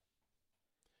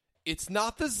It's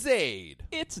not the Zaid.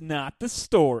 It's not the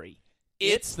story.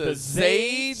 It's the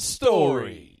Zaid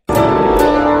story.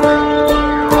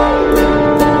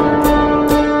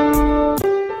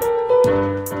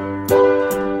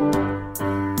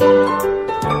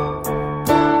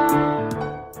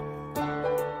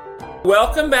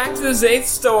 Welcome back to the Zaid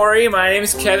story. My name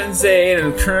is Kevin Zaid,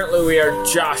 and currently we are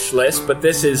Joshless, but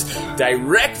this is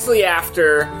directly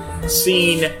after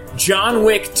seeing John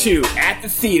Wick 2 at the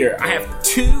theater. I have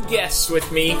two guests with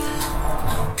me.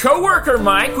 Co-worker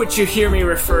Mike, which you hear me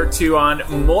refer to on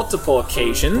multiple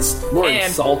occasions. More and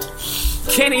insult.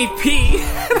 Kenny P.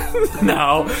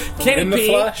 No. Kenny In the P.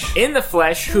 flesh. In the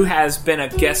flesh, who has been a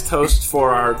guest host for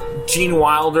our Gene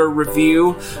Wilder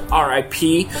review,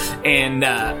 R.I.P., and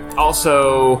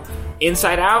also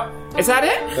Inside Out. Is that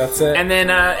it? That's it. And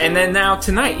then now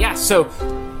tonight. Yeah, so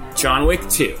John Wick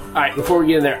 2. Alright, before we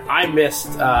get in there, I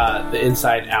missed the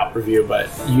Inside Out review, but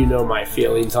you know my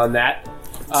feelings on that.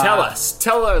 Tell us.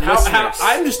 Tell our listeners.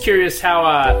 I'm just curious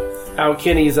how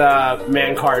Kenny's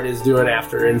man card is doing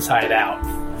after Inside Out.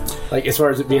 Like, as far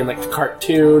as it being like a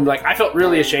cartoon. Like, I felt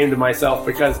really ashamed of myself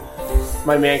because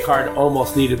my man card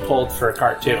almost needed pulled for a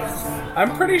cartoon.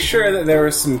 I'm pretty sure that there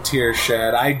was some tears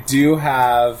shed. I do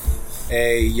have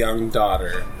a young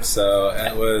daughter, so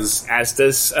it was... As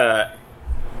does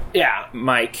Yeah.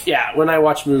 Mike. Yeah, when I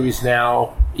watch movies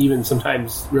now, even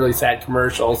sometimes really sad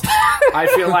commercials, I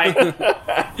feel like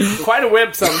quite a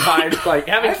wimp sometimes. Like,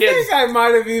 having I kids... think I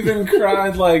might have even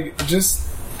cried, like, just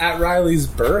at Riley's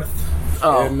birth.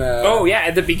 Oh. And, Yeah,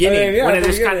 at the beginning. yeah, when at it the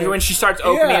just kind of, beginning. when she starts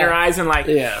opening Yeah. her eyes and like...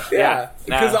 Yeah.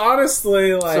 Because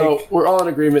honestly, like... So, we're all in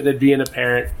agreement that being a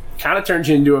parent kind of turns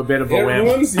you into a bit of a it wimp.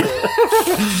 ruins you.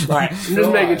 Alright, I'm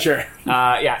just making sure.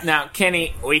 Now,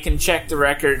 Kenny, we can check the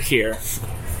record here.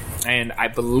 And I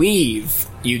believe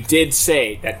you did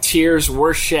say that tears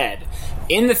were shed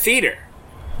in the theater.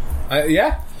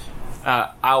 Yeah.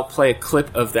 I'll play a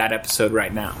clip of that episode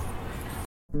right now.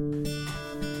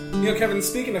 You know, Kevin,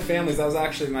 speaking of families, that was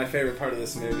actually my favorite part of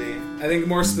this movie. I think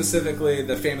more specifically,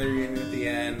 the family reunion at the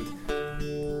end.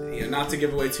 You know, not to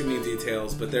give away too many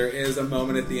details, but there is a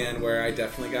moment at the end where I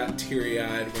definitely got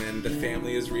teary-eyed when the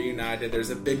family is reunited.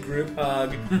 There's a big group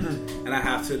hug, and I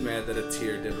have to admit that a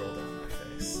tear did roll down my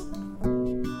face.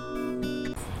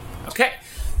 Okay,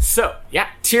 so, yeah,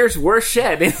 tears were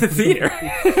shed in the theater.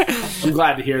 I'm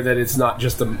glad to hear that it's not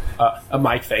just a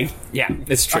Mike thing. Yeah,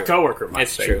 it's true. A coworker Mike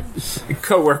It's thing. true.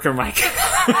 Coworker Mike.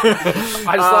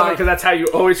 I just love it because that's how you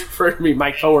always refer to me,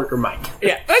 my coworker Mike.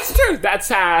 Yeah, that's true. That's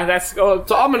So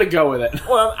I'm going to go with it.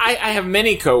 well, I have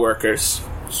many coworkers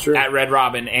It's true. at Red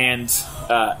Robin and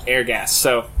Airgas,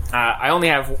 so I only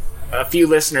have a few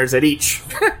listeners at each.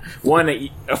 one at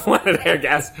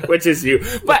Airgas, which is you.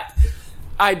 But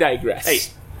I digress. Hey,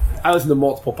 I listen to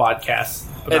multiple podcasts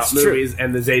about That's true. movies,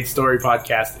 and the Zaid Story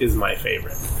podcast is my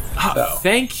favorite. So.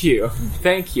 Thank you.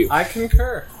 Thank you. I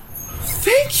concur.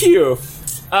 Thank you.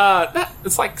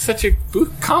 It's like such a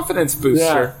confidence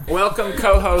booster. Yeah. Welcome,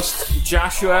 co-host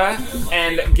Joshua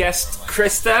and guest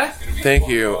Krista. Thank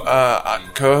you.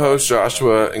 Co-host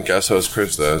Joshua and guest host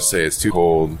Krista say it's too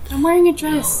cold I'm wearing a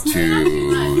dress.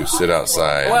 to sit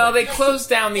outside. Well, they closed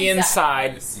down the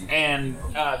inside and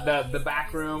the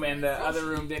back room, and the other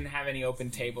room didn't have any open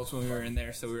tables when we were in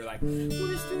there, so we were like, we'll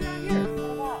just do it out here for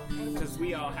a while. Because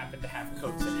we all happen to have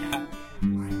coats and hats.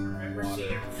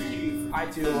 I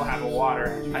too will have a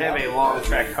water. I have a long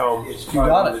trek home. You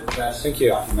got it. Thank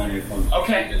you.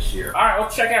 Okay. All right, we'll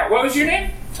check out. What was your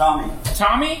name? Tommy.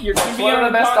 Tommy? You're going to be One on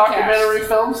of the best podcast. documentary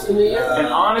films in the year. An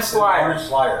Honest Liar.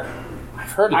 Honest Liar.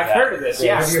 I've heard of I've that. heard of this,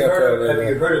 yeah. Have you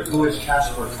heard of who is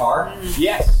Casper Carr?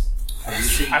 Yes.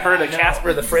 I've heard of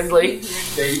Casper the Friendly.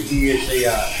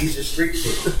 He's a street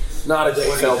sweeper. Not a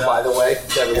great film, by the way.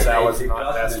 Kevin Sal was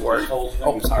not best for it.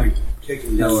 Oh, sorry.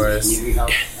 No worries.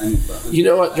 You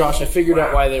know what, Josh? I figured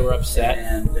out why they were upset,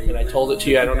 and I told it to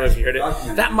you. I don't know if you heard it.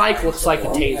 That mic looks like a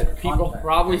taser. People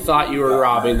probably thought you were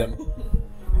robbing them.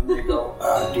 It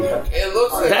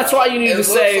looks like That's why you need to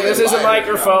say, this is a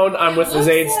microphone. I'm with the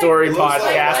Zaid Story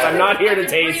podcast. I'm not here to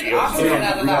tase you.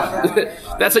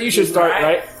 That's how you should start,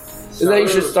 right? Is that you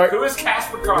should start? Who is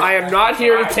Casper Carr? I am not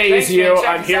here to tase you.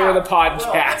 I'm here with a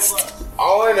podcast.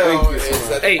 all I know is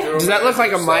that. Hey, does that look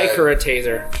like a mic or a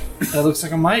taser? That looks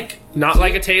like a mic. Not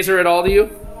like a taser at all to you?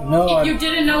 No, You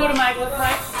didn't know what a mic looked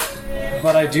like?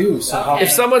 but I do. So how? If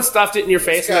someone stuffed it in your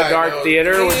face in a dark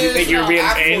theater, would you think you were being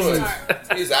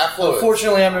tased? He's affluent.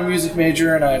 Fortunately, I'm a music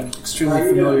major and I'm extremely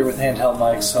familiar with handheld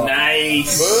mics. So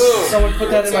Nice. Boom. someone put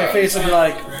that in my face, I'd be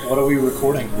like, "What are we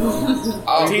recording?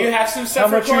 Do you have some How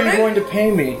stuff much are you recorded? going to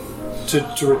pay me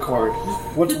to record.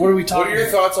 What are we What talking are your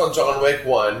about? thoughts on John Wick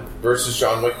 1 versus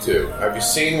John Wick 2? Have you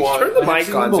seen one? Turn the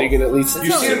mic on so you can at least...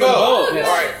 You've seen them both? Yes.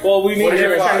 All right. Well, we need What are your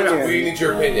your thoughts? opinion. We need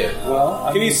your opinion.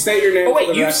 Well, Can you state your name Oh for wait,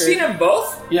 the you've record? seen them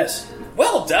both? Yes,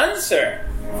 Well done, sir.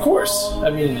 of course. I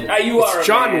mean, You are It's a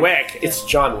John man. Wick. It's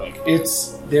John Wick.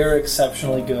 they're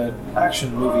exceptionally good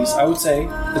action movies. I would say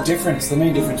the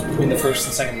main difference between the first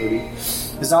and second movie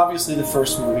is obviously the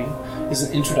first movie is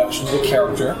an introduction to the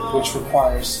character, which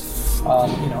requires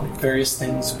various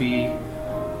things be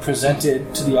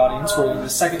presented to the audience. Where in the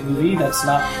second movie,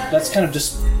 that's kind of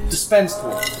just dispensed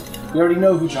with. We already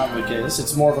know who John Wick is.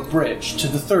 It's more of a bridge to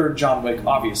the third John Wick,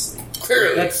 obviously.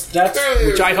 Clearly. That's Clearly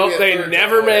Which I there's hope gonna be they a third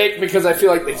never John Wick. make because I feel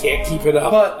like they can't keep it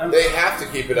up. but They have to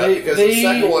keep it up because the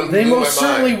second one they blew most my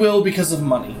certainly mind. will because of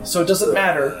money. So it doesn't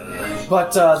matter,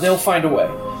 but they'll find a way.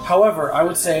 However, I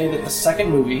would say that the second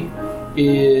movie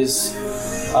is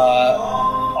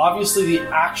obviously the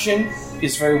action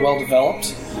is very well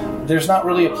developed. There's not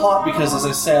really a plot because, as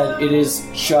I said, it is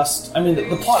just... I mean,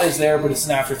 the plot is there, but it's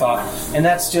an afterthought. And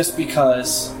that's just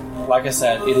because, like I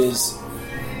said, it is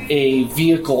a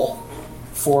vehicle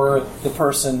for the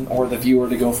person or the viewer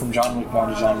to go from John Wick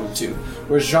 1 to John Wick 2.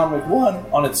 Whereas John Wick 1,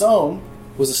 on its own,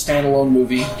 was a standalone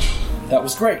movie that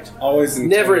was great. Always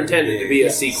Never intended to be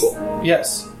a sequel.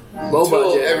 Yes. Low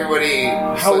Until budget. everybody,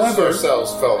 However- such as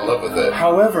ourselves, fell in love with it.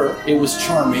 However, it was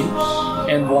charming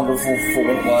and wonderful for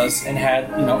what it was, and had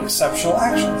exceptional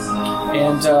action.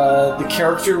 And the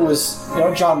character was,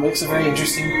 John Wick's a very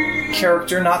interesting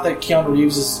character. Not that Keanu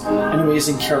Reeves is an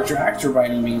amazing character actor by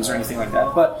any means or anything like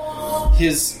that, but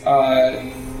his,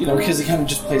 because he kind of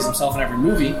just plays himself in every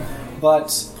movie.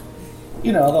 But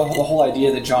the whole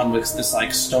idea that John Wick's this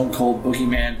like stone cold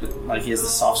boogeyman, but like he has a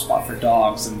soft spot for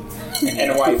dogs and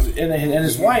a wife. and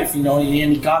his wife, and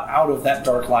he got out of that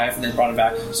dark life and then brought him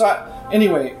back. So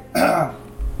anyway,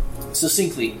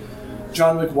 succinctly,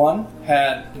 John Wick 1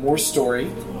 had more story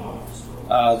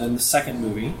than the second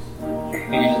movie,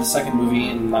 and the second movie,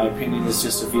 in my opinion, is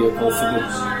just a vehicle for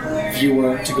the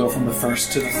viewer to go from the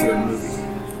first to the third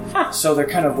movie. So they're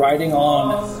kind of riding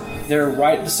on.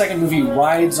 The second movie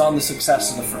rides on the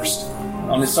success of the first.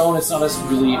 On its own, it's not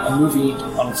really a movie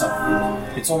on its own.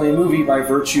 It's only a movie by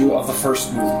virtue of the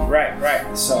first movie.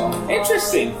 Right. So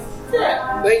Interesting.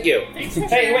 Yeah. Thank you.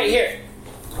 Hey, wait here.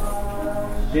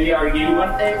 Did he already give you one?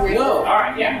 No. All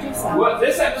right, yeah. Well,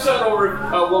 this episode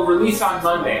will release on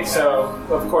Monday, so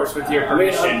of course with your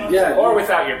permission, or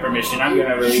without your permission, I'm going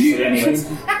to release it anyways.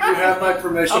 You have my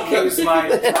permission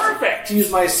to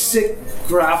use my sick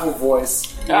gravel voice.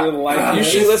 You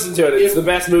should listen to it. It's the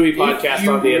best movie podcast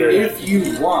on the internet. If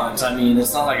you want, I mean,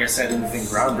 it's not like I said anything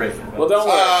groundbreaking. Well, don't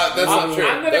worry. That's not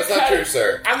true. That's not true,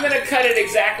 sir. I'm going to cut it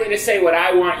exactly to say what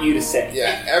I want you to say.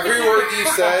 Yeah, every word you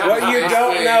said. What you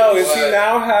don't know is he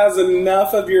now has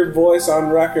enough of your voice on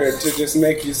record to just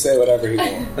make you say whatever he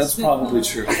wants. That's probably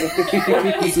true.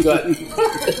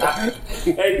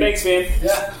 Hey, thanks, man.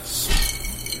 Yeah.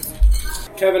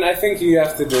 Kevin, I think you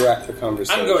have to direct the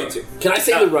conversation. I'm going to. Can I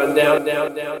say the rundown,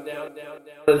 down,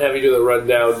 and have you do the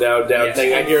rundown, down Yes.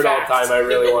 thing? I hear it all the time. I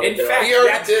really want to In do fact, it. He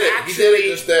already That's did it. He actually- did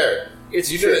it just there.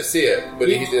 It's You true. didn't see it, but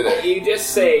he did it. You just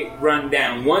say run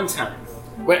down one time.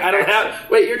 Wait, I don't have.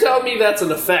 Wait, you're telling me that's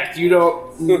an effect? You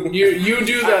don't. You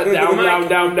do the down, Mike,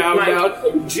 down.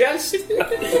 Just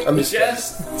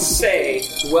say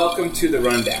welcome to the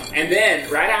rundown, and then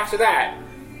right after that,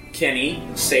 Kenny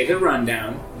say the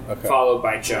rundown, followed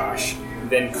by Josh,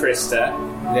 then Krista,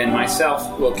 then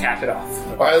myself. Will cap it off.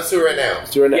 All right, let's do it right now.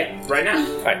 Let's do it now. Yeah, right now.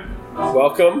 All right.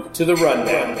 Welcome to the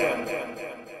rundown.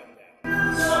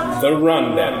 The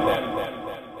rundown.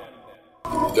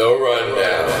 The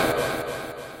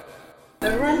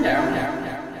rundown.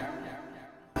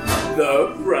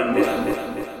 The rundown.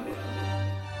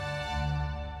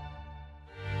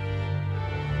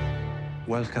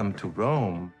 Welcome to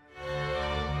Rome.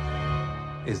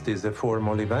 Is this a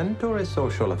formal event or a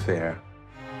social affair?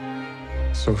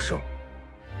 Social.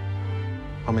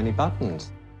 How many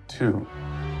buttons? 2.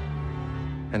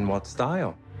 And what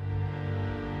style?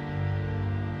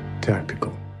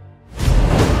 Tactical.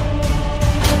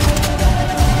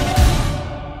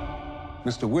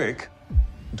 Mr. Wick,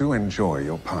 do enjoy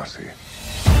your party.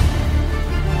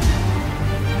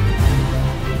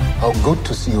 How good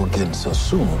to see you again so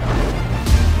soon.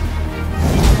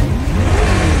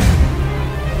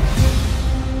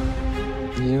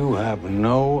 You have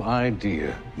no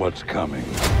idea what's coming.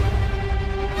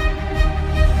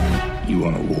 You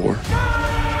want a war?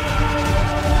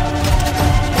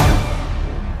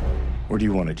 Or do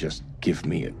you want to just give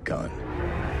me a gun?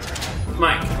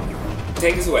 Mike,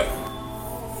 take us away.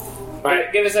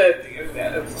 Right, give us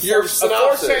a Your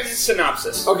synopsis. 4-sentence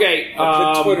synopsis. Okay,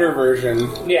 The Twitter version.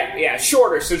 Yeah,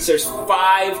 shorter since there's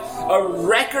a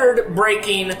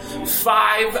record-breaking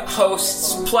 5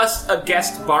 hosts plus a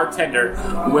guest bartender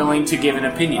willing to give an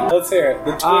opinion. Let's hear it.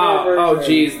 The Twitter version. oh,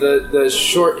 geez, the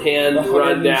shorthand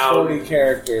rundown. 140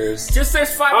 characters. Just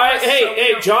there's 5 All right, hosts, so,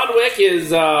 hey, John Wick is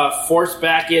forced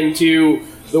back into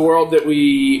the world that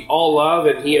we all love,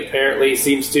 and he apparently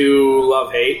seems to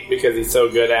love-hate because he's so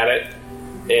good at it.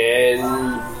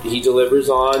 And he delivers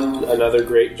on another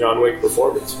great John Wick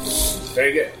performance.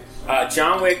 Very good.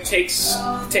 John Wick takes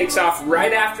off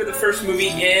right after the first movie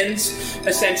ends.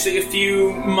 Essentially, a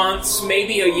few months,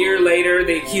 maybe a year later,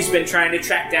 he's been trying to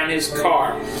track down his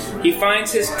car. He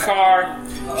finds his car,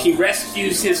 he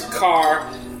rescues his car,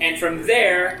 and from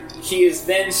there, he is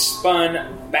then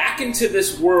spun back into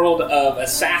this world of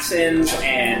assassins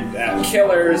and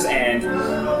killers and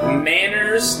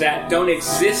manners that don't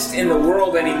exist in the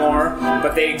world anymore,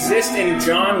 but they exist in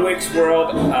John Wick's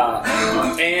world,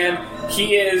 and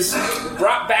he is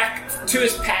brought back to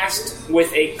his past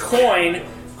with a coin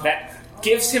that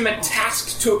gives him a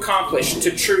task to accomplish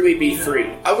to truly be free.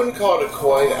 I wouldn't call it a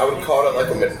coin. I would call it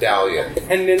like a medallion.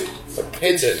 Pendant. A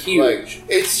pendant. It's huge. Like,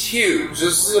 it's huge.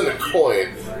 This isn't a coin.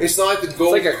 It's not like the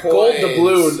gold It's like a gold coins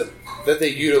doubloon that they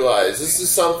utilize. This is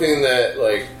something that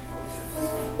like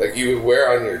you would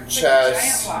wear on your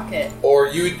chest, pocket. or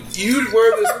you'd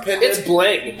wear this pendant. It's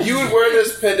bling. You would wear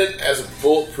this pendant as a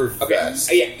bulletproof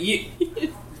vest. Yeah,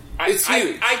 It's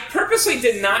huge. I purposely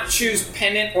did not choose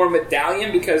pendant or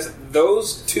medallion because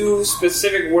those two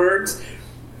specific words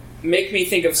make me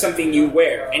think of something you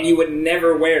wear, and you would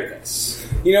never wear this.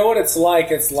 You know what it's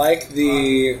like? It's like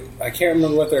I can't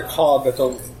remember what they're called, but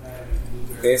the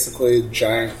basically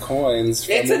giant coins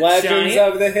from It's a Legends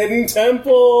giant- of the Hidden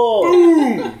Temple.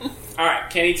 Boom! All right,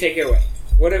 Kenny, take it away.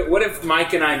 What if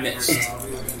Mike and I missed?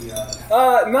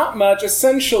 Not much.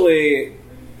 Essentially,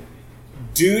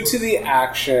 due to the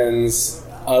actions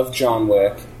of John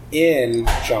Wick in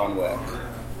John Wick,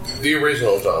 The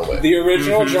original John Wick. the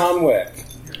original John Wick,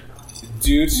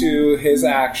 due to his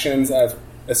actions of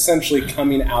essentially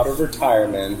coming out of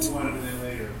retirement,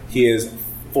 he is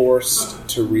forced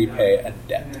to repay a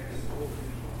debt.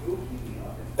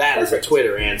 That is a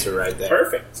Twitter answer right there.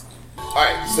 Perfect.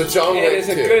 Alright, so John Wick It is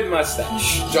a 2. good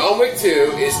mustache. John Wick 2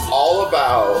 is all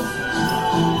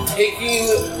about taking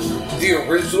the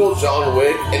original John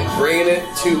Wick and bringing it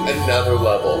to another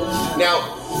level.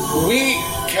 Now,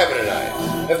 Kevin and I,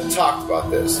 have talked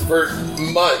about this. For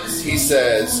months, he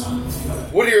says,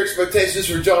 what are your expectations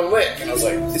for John Wick? And I was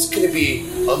like, it's going to be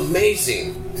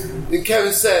amazing. Then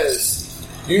Kevin says,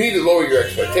 you need to lower your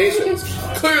expectations.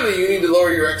 Clearly, you need to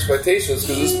lower your expectations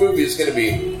because this movie is going to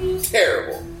be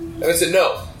terrible. And I said,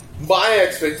 no, my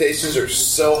expectations are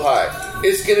so high.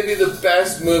 It's going to be the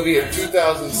best movie of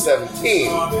 2017.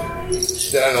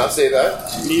 Did I not say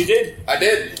that? You did. I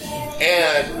did.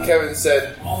 And Kevin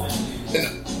said,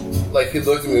 and like he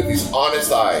looked at me with these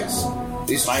honest eyes.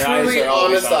 These My truly eyes are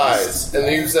always honest eyes. And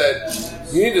he said,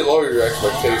 you need to lower your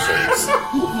expectations.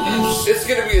 It's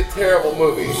going to be a terrible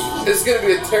movie. It's going to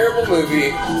be a terrible movie,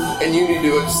 and you need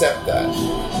to accept that.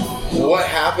 What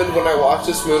happened when I watched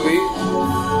this movie?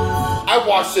 I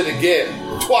watched it again,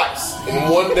 twice, in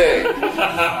one day.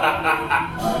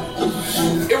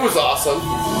 It was awesome.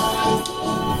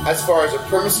 As far as the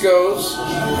premise goes,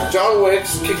 John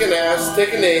Wick's kicking ass,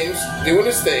 taking names, doing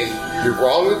his thing. You're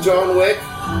wrong with John Wick.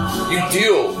 You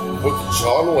deal with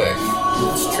John Wick.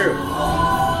 It's true.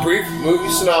 Brief movie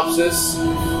synopsis.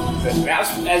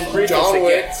 As brief John as it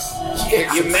Wick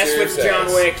gets. You mess with John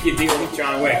Wick, you deal with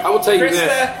John Wick. I will tell you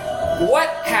Krista, this. what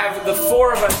have the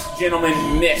four of us gentlemen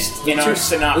missed in our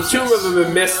synopsis? The two of them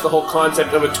have missed the whole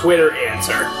concept of a Twitter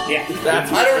answer. Yeah.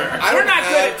 That's We're not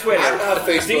good at Twitter. I don't have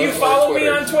Facebook. Do you or follow me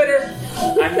Twitter. on Twitter?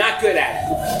 I'm not good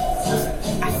at it.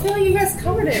 I feel like you guys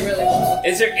covered it really well.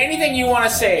 Is there anything you want to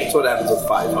say? That's what happens with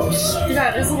 5 hosts.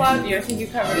 Yeah, there's a lot of you. I think you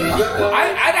covered it.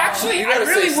 I gotta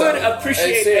really say would something.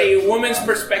 appreciate And say a woman's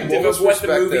perspective Woman's of what the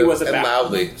movie was perspective about.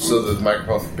 and loudly, so that the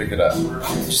microphone can pick it up.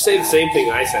 Just say the same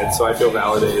thing I said, so I feel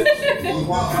validated. A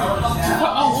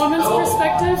woman's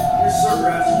perspective?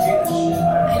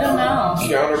 I don't know.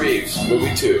 Keanu Reeves,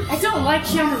 movie 2. I don't like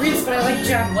Keanu Reeves, but I like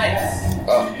John Wick.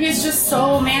 Oh. He's just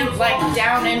so,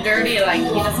 down and dirty. Like, he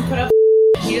doesn't put up.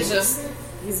 He's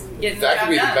getting That could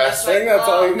be the done. best That's thing. like, That's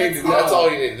all you need to know. That's all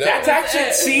you need to know. That's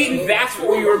actually, see, that's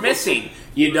what we were missing.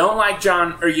 You don't like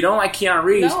Keanu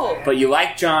Reeves, No. but you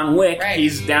like John Wick. Right.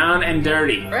 He's down and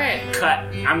dirty. Right. Cut.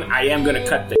 I am going to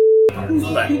cut the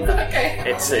but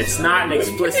it's not an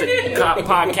explicit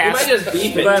podcast. You might just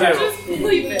beep it, but, too. Just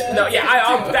leave it. No,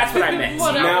 yeah, that's what I meant.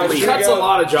 Now, He should cuts we a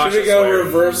lot of Josh's Should we go swear.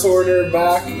 reverse order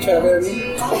back, Kevin?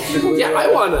 Yeah, I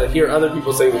want to hear other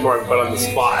people say before I'm put on the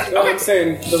spot. Well, I'm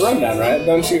saying the rundown, right?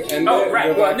 Don't you end it? Oh,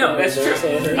 right. Go Well, back no, in that's reverse true.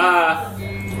 order?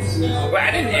 Well,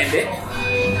 I didn't end it.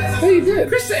 Oh, you did.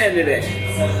 Krista ended it.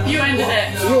 You ended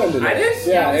it. You ended it. I did?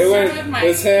 Yeah, Yeah, it we went. started with Mike. It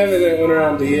was him, and then it went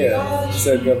around to you.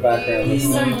 Said go back around this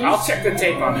time. I'll check the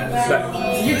tape on that.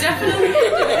 But You definitely did.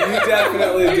 You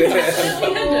definitely did. You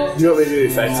ended it. Do you want me to do the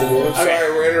effects anymore?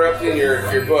 Sorry, we're interrupting your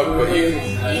book, but you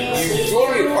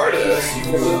want to be a part of this. You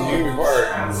can be part.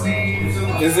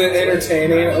 Is it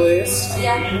entertaining at least?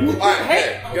 Alright,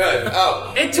 hey, good.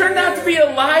 Oh. it turned out to be a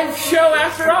live show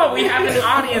after all. We have an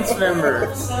audience member.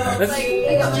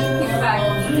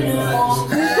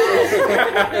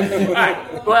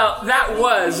 Alright, well, that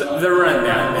was the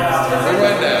rundown.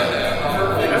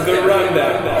 The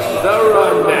rundown. The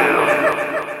rundown.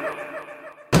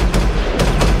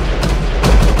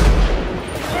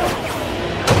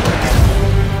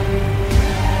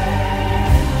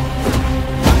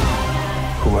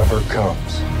 Whoever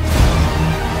comes,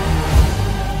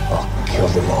 I'll kill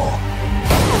them all.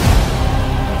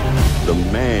 The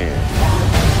man,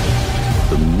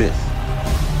 the myth,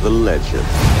 the legend.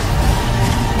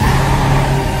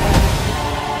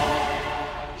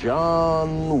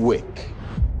 John Wick.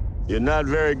 You're not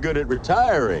very good at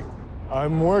retiring.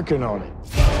 I'm working on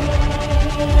it.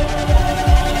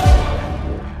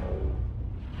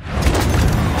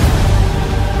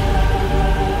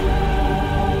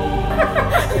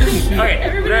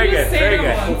 Okay, very good, say very it good.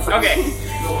 at once. Okay,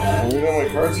 We know my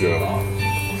cards go.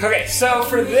 okay, so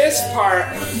for this part,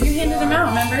 You handed them out,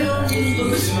 remember?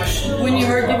 When you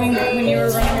were running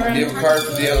around. Do you have a card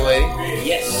for the young lady?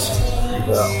 yes.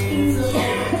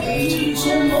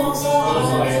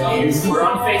 We're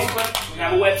on Facebook, we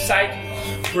have a website.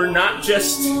 We're not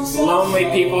just lonely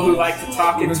people who like to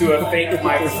talk into a fake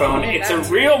microphone. It's a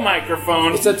real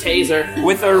microphone. It's a taser.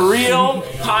 With a real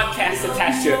podcast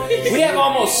attached to it. We have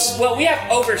we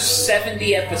have over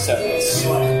 70 episodes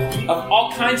of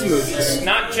all kinds of movies,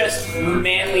 not just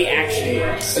manly action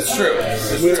movies. It's true.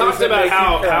 We talked about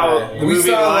how the We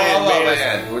movie saw Lion La La Man.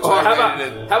 Land, which Oh, I how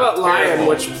rated about Lion, terrible.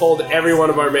 which pulled every one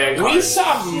of our man cards? We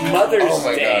saw Mother's Oh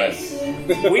my Day. God.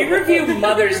 We review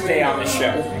Mother's Day on the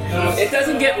show. It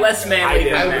doesn't get less manly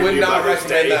than I that. would not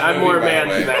recommend that. I'm movie, more by the man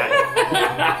way. than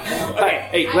that. Okay.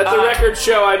 Hey, let the record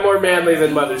show I'm more manly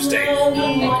than Mother's Day.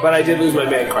 But I did lose my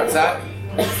man card. What's that?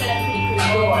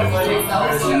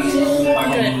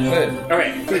 Good.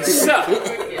 Okay. So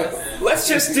let's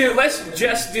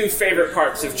just do favorite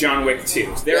parts of John Wick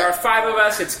 2. There are 5 of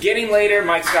us. It's getting later.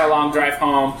 Mike's got a long drive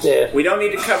home. Yeah. We don't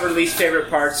need to cover least favorite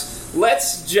parts.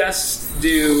 Let's just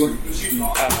do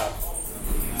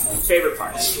favorite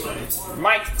parts.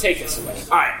 Mike, take us away.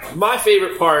 Alright, my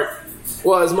favorite part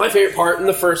was my favorite part in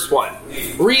the first one.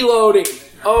 Reloading.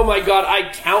 Oh my god,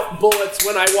 I count bullets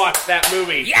when I watch that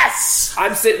movie. Yes!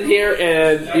 I'm sitting here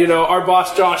and, our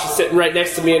boss Josh is sitting right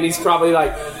next to me and he's probably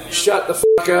like, shut the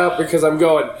fuck up because I'm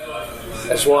going,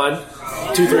 that's 1,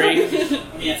 2,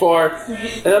 3, 4.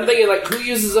 And I'm thinking like, who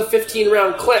uses a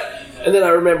 15-round clip? And then I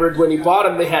remembered when he bought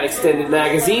them, they had extended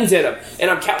magazines in them. And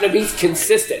I'm counting them, he's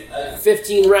consistent.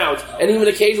 15 rounds. And even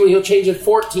occasionally he'll change it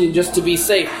 14 just to be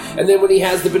safe. And then when he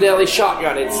has the Benelli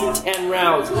shotgun, it's 10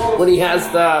 rounds. When he has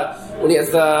the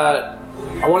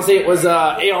I want to say it was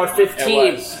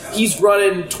AR-15, he's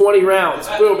running 20 rounds.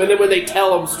 Boom. And then when they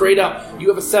tell him straight up, you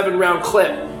have a 7-round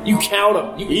clip, you count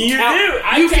them. You do.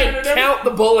 You can count the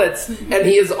bullets, and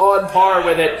he is on par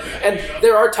with it. And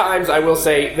there are times, I will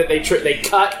say, that they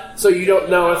cut, so you don't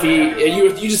know if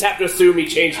you just have to assume he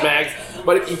changed mags.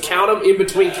 But if you count them in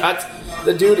between cuts,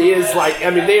 the dude is like,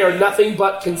 they are nothing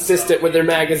but consistent with their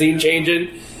magazine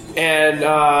changing. And,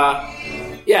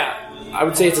 I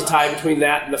would say it's a tie between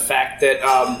that and the fact that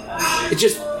it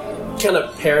just kind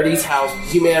of parodies how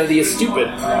humanity is stupid.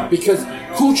 Because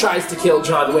who tries to kill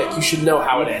John Wick? You should know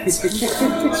how it ends. That's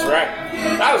right.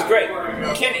 That was great.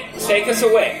 Kenny, take us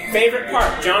away. Favorite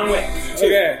part, John Wick 2.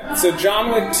 Okay, so John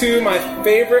Wick 2, my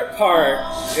favorite part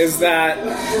is that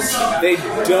they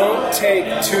don't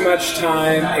take too much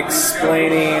time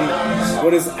explaining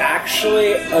what is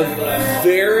actually a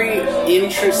very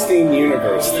interesting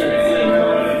universe.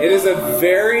 It is a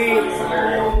very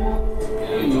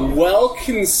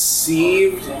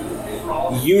well-conceived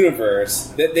universe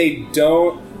that they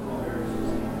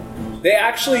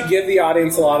actually give the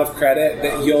audience a lot of credit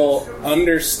that you'll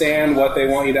understand what they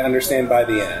want you to understand by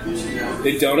the end.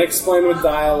 They don't explain with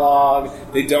dialogue.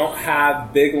 They don't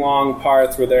have big, long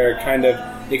parts where they're kind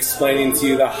of explaining to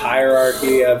you the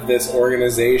hierarchy of this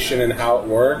organization and how it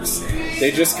works.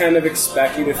 They just kind of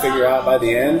expect you to figure out by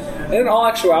the end. And in all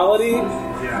actuality,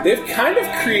 they've kind of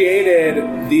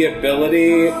created the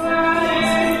ability,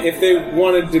 if they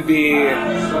wanted to be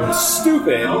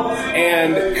stupid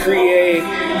and create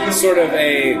sort of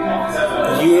a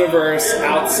universe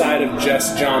outside of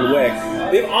just John Wick,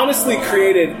 they've honestly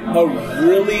created a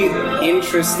really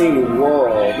interesting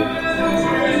world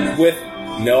with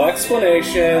no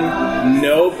explanation,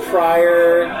 no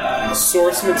prior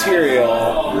source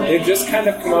material. They've just kind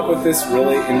of come up with this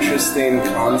really interesting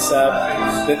concept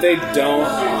that they don't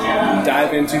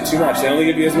dive into too much. They only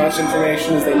give you as much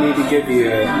information as they need to give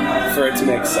you for it to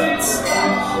make sense.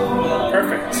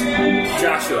 Perfect.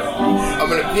 Joshua. I'm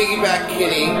going to piggyback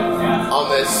Kenny on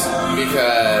this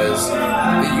because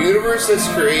the universe that's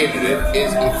created it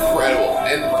is incredible.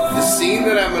 And the scene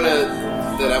that I'm going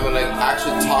to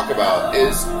actually talk about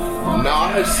is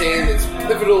not a scene that's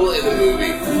pivotal in the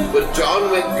movie, but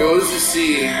John Wick goes to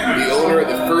see the owner of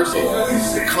the first one,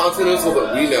 the Continental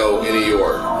that we know in New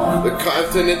York, the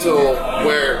Continental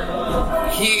where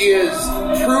he is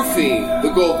proofing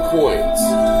the gold coins.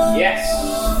 Yes.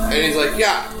 And he's like,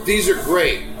 yeah, these are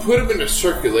great. Put them into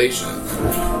circulation.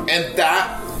 And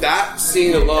that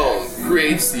scene alone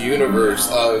creates the universe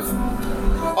of,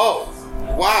 oh,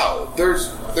 wow, there's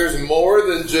more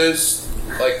than just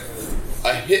like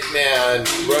a hitman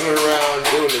running around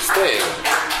doing his thing.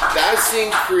 That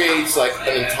scene creates like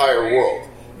an entire world.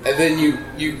 And then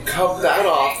you cut that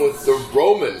off with the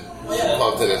Roman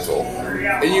Continental.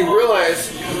 And you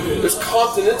realize there's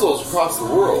continentals across the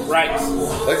world. Right.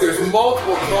 Like there's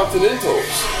multiple continentals.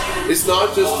 It's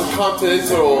not just the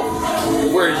continental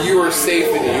where you are safe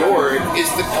in New York.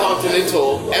 It's the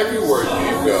continental everywhere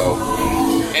you go.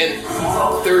 And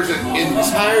there's an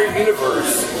entire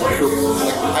universe, like,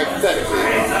 hypothetically,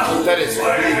 that is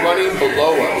running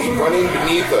below us, running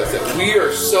beneath us, that we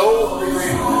are so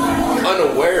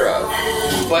unaware of.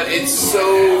 But it's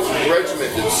so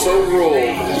regimented, so ruled,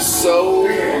 and so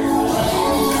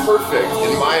perfect,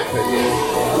 in my opinion.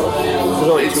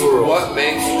 It's what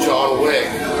makes John Wick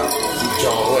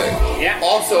John Wick. Yeah.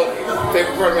 Also,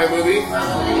 favorite part of my movie,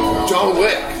 John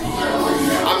Wick.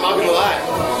 I'm not gonna lie.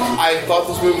 I thought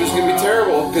this movie was going to be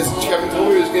terrible because Kevin told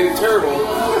me it was going to be terrible.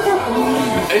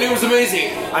 And it was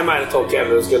amazing. I might have told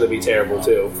Kevin it was going to be terrible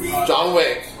too. John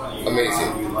Wick,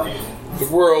 amazing. The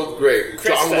world, great. Krista.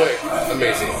 John Wick,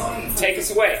 amazing. Take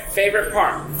us away. Favorite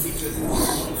part?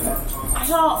 I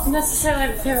don't necessarily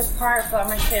have a favorite part, but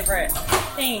my favorite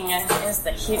thing is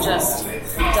that he just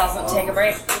doesn't take a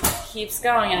break. He keeps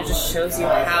going, and it just shows you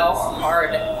how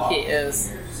hard he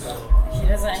is. He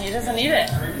doesn't need it.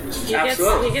 He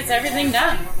gets everything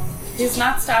done. He's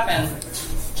not stopping.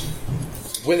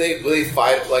 When they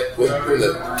fight, like when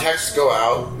the texts go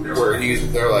out where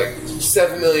they're like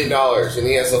 $7 million, and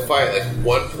he has to fight like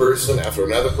one person after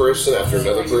another person after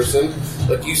another person.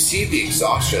 Like you see the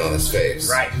exhaustion on his face.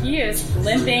 Right. He is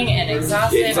limping and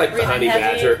exhausted. Yeah, he's like the honey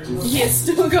badger. He is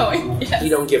still going. Yes. He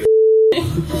don't give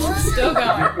Still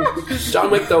going. John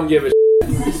Wick don't give a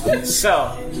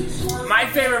So, my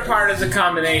favorite part is a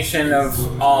combination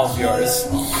of all of yours.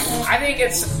 I think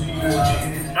it's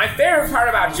my favorite part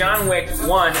about John Wick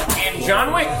 1 and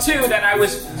John Wick 2 that I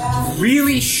was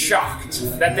really shocked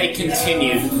that they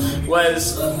continued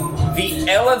was the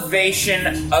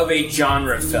elevation of a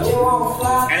genre film.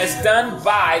 And it's done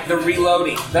by the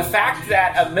reloading. The fact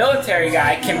that a military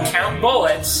guy can count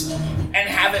bullets and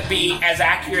have it be as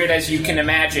accurate as you can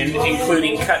imagine,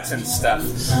 including cuts and stuff.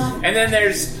 And then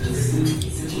there's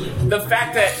the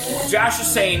fact that Josh is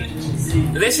saying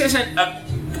this isn't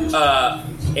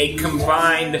a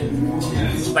combined,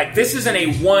 like this isn't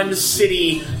a one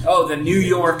city, the New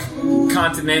York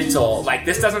Continental, like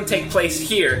this doesn't take place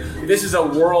here. This is a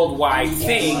worldwide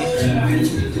thing,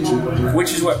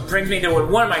 which is what brings me to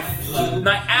one of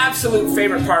my absolute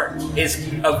favorite part is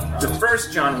of the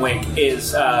first John Wick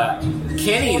is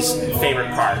Kenny's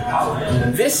favorite part.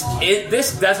 This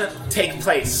doesn't take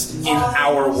place in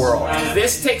our world.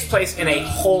 This takes place in a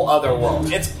whole other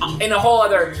world. It's in a whole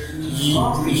other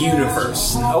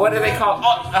universe. What do they call it?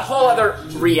 A whole other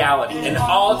reality. An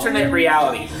alternate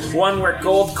reality. One where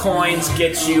gold coins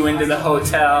get you into the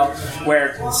hotel,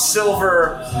 where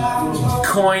silver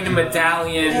coin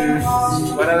medallion,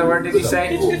 what other word did you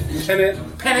say? Pendant.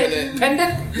 And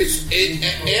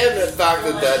the fact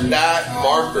that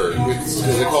marker,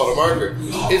 because they call it a marker,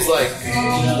 is like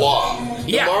law.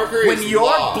 The marker when is your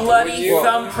law. bloody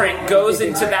thumbprint goes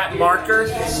into that marker,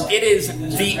 it is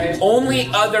the only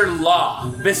other law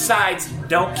besides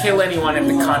don't kill anyone at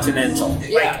the Continental.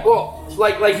 Yeah, well,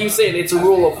 like he's saying, it's a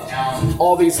rule of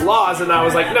all these laws, and I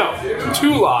was like, no,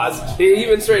 2 laws.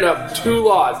 Even straight up, 2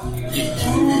 laws.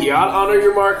 You gotta honor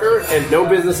your marker, and no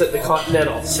business at the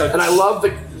Continental. And I love the,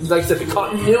 like I said, the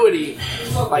continuity.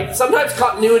 Like, sometimes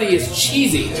continuity is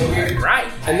cheesy. Right.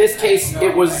 In this case,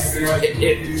 it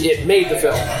made the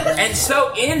film. And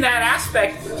so, in that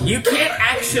aspect, you can't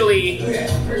actually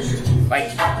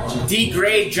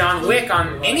degrade John Wick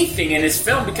on anything in his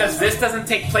film because this doesn't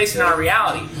take place in our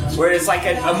reality. Whereas, like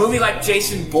a movie like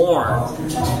Jason Bourne,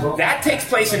 that takes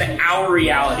place in our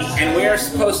reality, and we are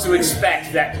supposed to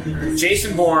expect that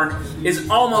Jason Bourne is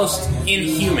almost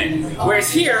inhuman. Whereas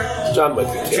here, John Wick,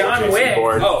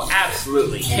 oh,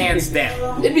 absolutely, hands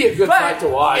down. It'd be a good fight to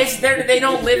watch. They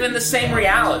don't live in the same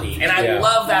reality, and I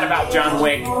love that about John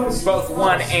Wick, both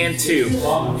 1 and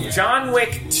 2. John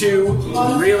Wick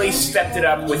 2 really stepped it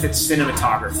up with its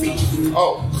cinematography.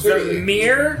 Oh, clearly. The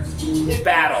mirror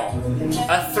battle,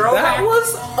 a throwback. That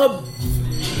was a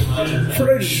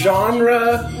for a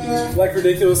genre like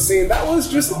ridiculous scene. That was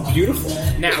just beautiful.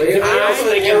 Now, It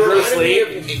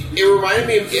reminded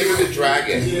me of Enter the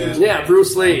Dragon. Yeah,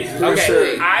 Bruce Lee. Okay,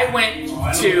 Sure. I went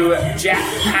to Jack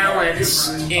Palance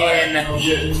in,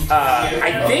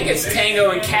 I think it's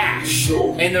Tango and Cash,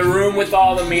 in the room with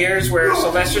all the mirrors where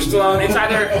Sylvester Stallone, it's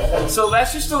either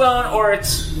Sylvester Stallone or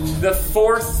it's the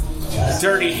 4th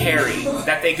Dirty Harry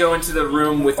that they go into the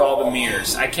room with all the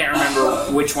mirrors. I can't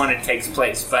remember which one it takes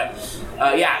place, but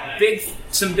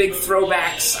some big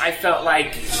throwbacks. I felt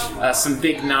like some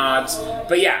big nods,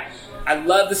 but yeah, I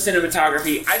love the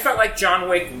cinematography. I felt like John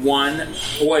Wick 1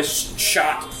 was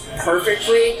shot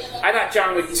perfectly. I thought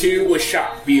John Wick 2 was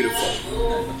shot beautifully.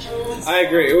 I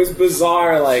agree. It was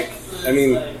bizarre.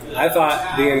 I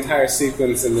thought the entire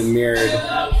sequence in the mirrored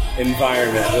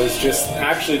environment was just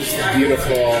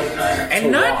beautiful.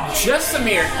 And not just the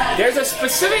mirror. There's a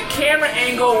specific camera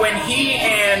angle when he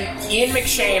and Ian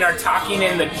McShane are talking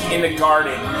in the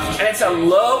garden, and it's a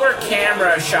lower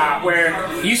camera shot where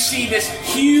you see this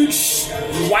huge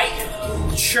white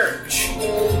church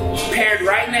paired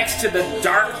right next to the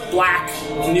dark black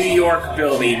New York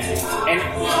building, and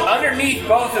underneath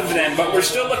both of them, but we're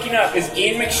still looking up, is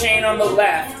Ian McShane on the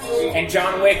left and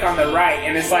John Wick on the right,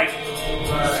 and it's like,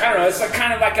 I don't know, it's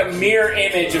kind of like a mirror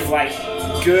image of like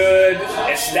good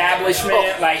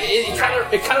establishment.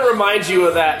 It kind of reminds you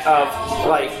of that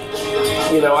I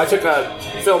took a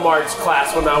film arts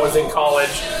class when I was in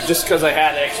college just because I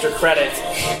had extra credits,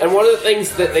 and one of the things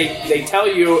that they tell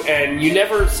you, and you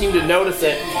never seem to notice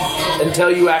it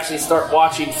until you actually start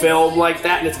watching film like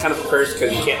that, and it's kind of a curse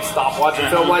because you can't stop watching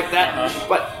film like that,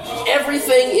 but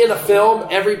everything in a film,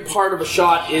 every part of a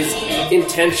shot is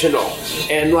intentional.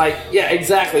 And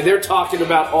exactly, they're talking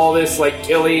about all this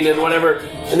killing and whatever,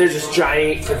 and there's this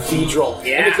giant cathedral.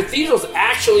 Yeah. And the cathedral's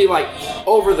actually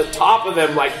over the top of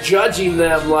them, judging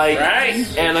them, right.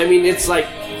 And I mean, it's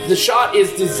the shot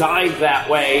is designed that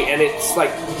way, and it's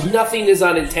nothing is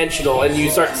unintentional, and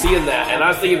you start seeing that. And I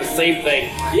was thinking the same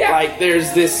thing. Yeah.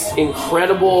 There's this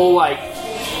incredible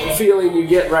feeling you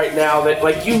get right now that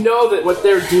that what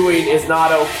they're doing is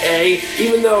not okay,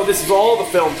 even though this is all the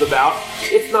film's about.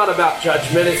 It's not about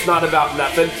judgment, it's not about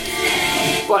nothing,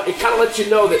 but it kind of lets you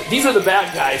know that these are the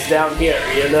bad guys down here,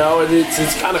 and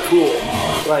it's kind of cool.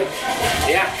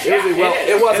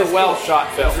 It was a well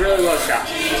shot film. It's really well shot.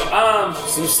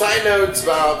 Some side notes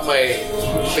about my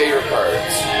favorite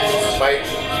parts.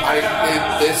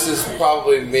 This is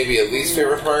probably maybe a least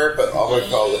favorite part, but I'm going to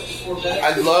call it.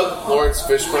 I love Lawrence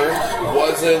Fishburne.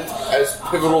 Wasn't as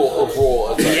pivotal a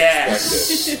role as I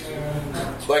expected.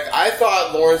 I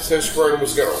thought Lawrence Fishburne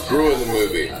was going to ruin the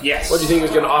movie. Yes. What do you think he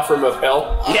was going to offer him a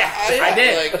pill? Yeah, I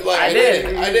did. I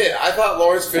did. I thought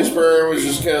Lawrence Fishburne was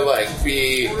just going to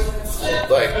be kind of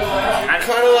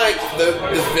the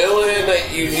villain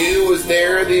that you knew was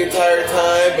there the entire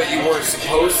time, but you weren't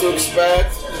supposed to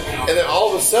expect. And then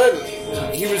all of a sudden,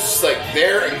 he was just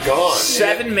there and gone.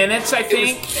 7 minutes, I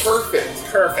think. It was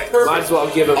perfect. Might as well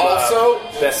give him also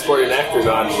best supporting actor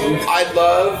nod. I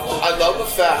love the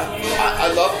fact.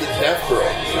 I love the deaf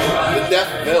girl, the deaf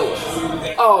villain.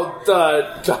 Oh,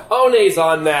 the cojones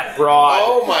on that broad.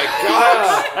 Oh my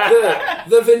gosh.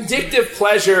 The vindictive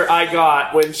pleasure I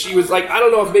got when she was I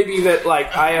don't know if maybe that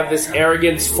I have this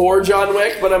arrogance for John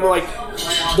Wick, but I'm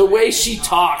the way she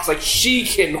talks, like she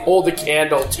can hold a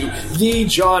candle to the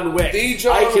John Wick. The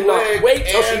John I cannot Wick, wait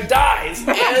till she dies. And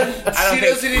I don't she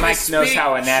think doesn't even Mike speak. knows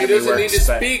how anatomy She doesn't need works,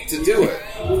 to but- speak to do it.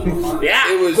 Yeah.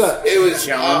 It was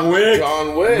John Wick.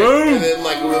 John Wick. Boom. And then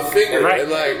like with a finger Right.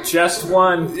 and like Just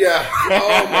one. yeah.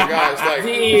 Oh my gosh,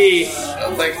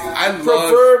 like I loved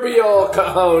Proverbial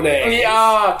cojones.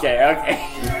 Yeah,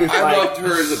 okay. I loved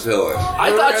her as a villain. I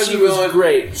Her thought as she a was villain,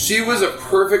 great. She was a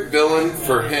perfect villain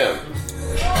for him.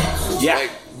 Yeah.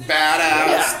 Like badass,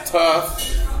 Yeah.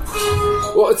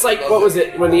 tough. Well, it's like, what was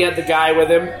it, when he had the guy with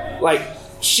him? Like,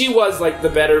 she was like the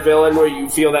better villain where you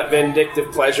feel that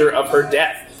vindictive pleasure of her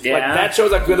death. Yeah. Like, that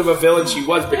shows how good of a villain she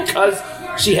was because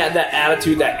she had that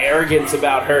attitude, that arrogance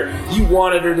about her. You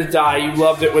wanted her to die. You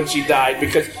loved it when she died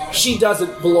because she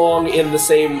doesn't belong in the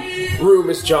same room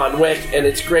as John Wick, and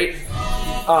it's great.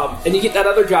 And you get that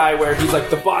other guy where he's like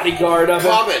the bodyguard of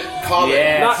him. Common.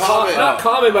 Yeah. Not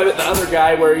common, but the other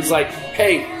guy where he's like,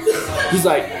 hey, he's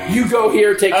like, you go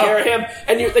here, take care of him,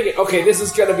 and you're thinking, okay, this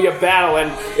is going to be a battle,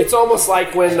 and it's almost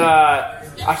like when I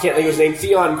can't think of his name,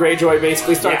 Theon Greyjoy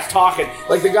basically starts talking.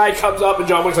 Like the guy comes up and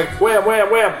John Wick's like, wham,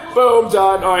 wham, wham, boom,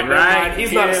 done. All right, never mind.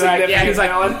 He's not a significant he's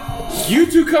like, villain. you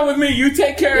two come with me, you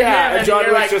take care of Yeah, him. and John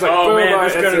you're Wick's just like, oh boom, man, all right,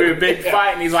 this is going to that's be a it. big Yeah.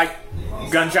 fight. And he's like,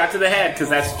 gunshot to the head, because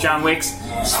that's John Wick's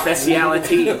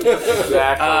speciality.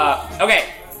 Exactly. Okay.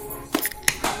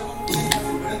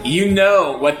 You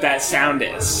know what that sound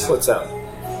is. What's up?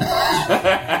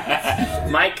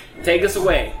 Mike, take us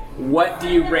away. What do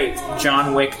you rate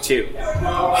John Wick 2?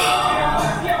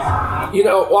 You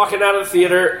know, walking out of the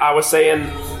theater, I was saying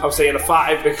a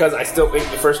 5 because I still think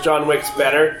the first John Wick's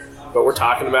better. But we're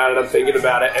talking about it, I'm thinking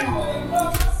about it, and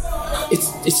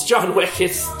it's John Wick.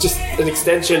 It's just an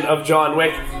extension of John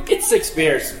Wick. It's 6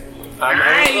 beers. I'm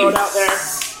gonna throw it out there.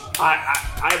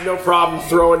 I have no problem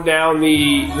throwing down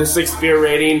the 6 beer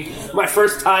rating. My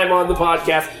first time on the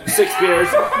podcast, 6 beers,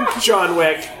 John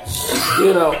Wick.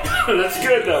 You know, That's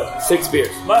good though. 6 beers.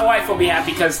 My wife will be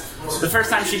happy because the first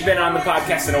time she'd been on the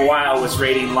podcast in a while was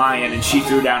rating Lion, and she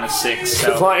threw down a 6.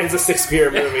 So. Lion's a 6 beer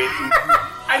movie.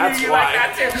 I knew That's you why. like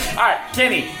that too. All right,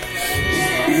 Kenny.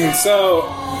 So,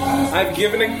 I've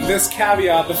given this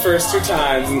caveat the first 2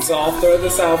 times, and so I'll throw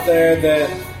this out there that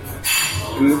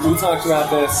we talked about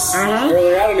this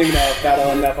earlier. I don't even know if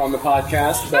that'll end up on the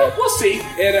podcast, but We'll see.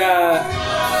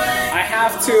 I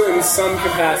have to, in some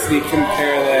capacity,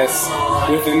 compare this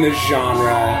within the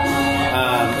genre,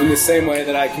 in the same way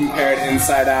that I compared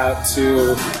Inside Out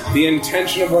to the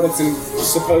intention of what it's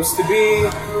supposed to be,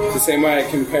 the same way I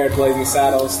compared Blazing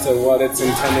Saddles to what it's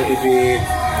intended to be.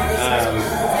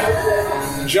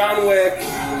 John Wick,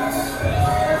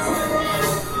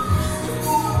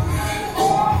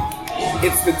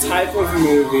 it's the type of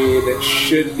movie that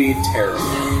should be terrible.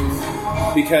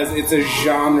 Because it's a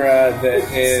genre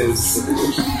that is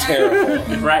terrible.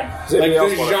 Right. Like,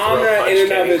 the genre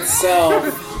in and of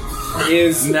itself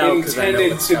is No, 'cause I know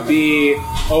intended what's to coming. be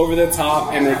over the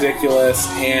top and ridiculous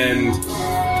and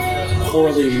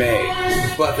poorly made.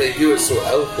 But they do it so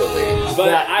eloquently. But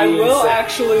That I being will said-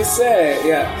 actually say,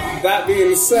 that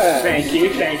being said, Thank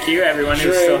you, everyone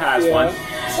who still has one.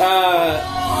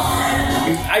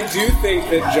 I do think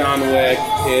that John Wick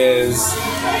is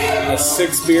a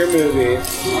 6 beer movie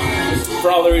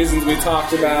for all the reasons we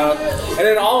talked about. And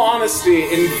in all honesty,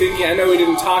 in thinking, I know we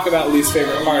didn't talk about least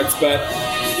favorite parts, but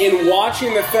in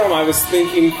watching the film, I was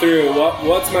thinking through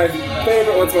what's my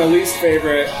favorite, what's my least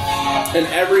favorite, and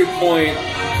every point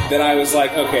that I was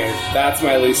like, okay, that's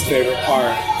my least favorite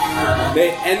part.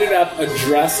 They ended up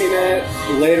addressing it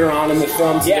later on in the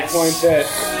film to the point that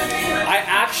I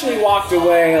actually walked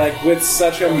away like with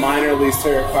such a minor least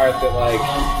favorite part that like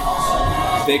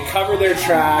they covered their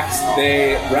tracks,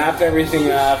 they wrapped everything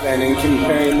up, and in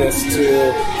comparing this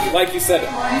to, like you said,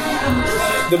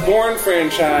 the Bourne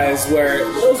franchise, where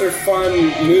those are fun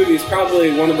movies,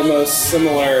 probably one of the most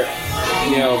similar,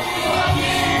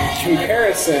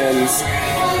 comparisons.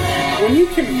 When you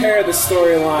compare the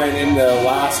storyline in the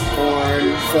last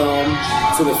Bourne film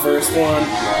to the first one,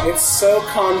 it's so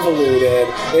convoluted.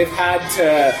 They've had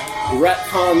to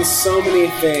retcon so many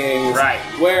things. Right.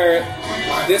 Where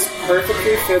this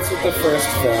perfectly fits with the first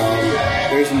film.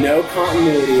 There's no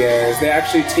continuity errors. They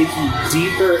actually take you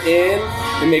deeper in.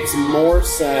 It makes more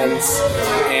sense.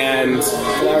 And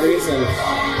for that reason,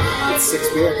 it's 6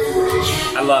 beer.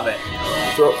 I love it.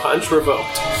 Throat punch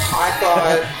revoked. I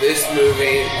thought this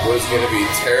movie was going to be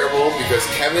terrible because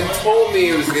Kevin told me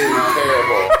it was going to be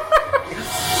terrible.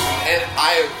 And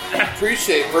I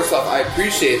appreciate, first off, I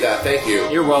appreciate that. Thank you.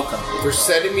 You're welcome. For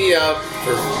setting me up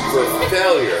for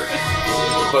failure.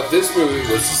 But this movie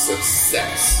was a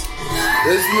success.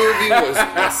 This movie was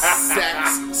a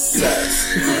success.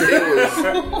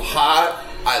 It was hot.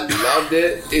 I loved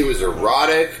it. It was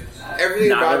erotic. Everything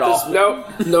Not about this.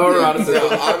 No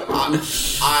eroticism.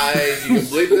 You can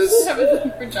believe this.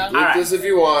 Believe this if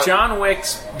you want. John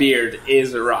Wick's beard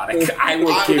is erotic. I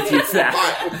will give you that.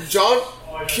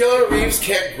 Keanu Reeves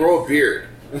can't grow a beard.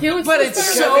 But it's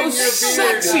so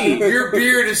sexy. Your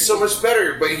beard is so much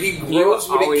better, but he grows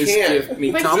what he can. Give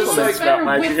me compliments about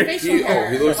my beard. He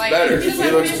looks better.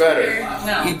 He looks better.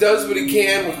 He does what he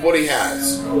can with what he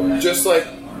has. Just like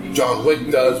John Wick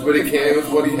does what he can with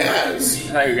what he has. I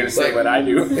thought you were going to say what I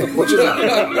do. I want to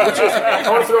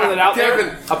throw that out Kevin,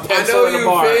 there. A I pencil know in a you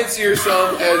bar. fancy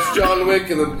yourself as John Wick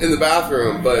in the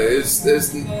bathroom, but it's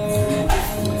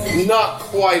not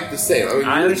quite the same. I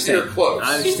mean, you're close.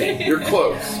 I understand. You're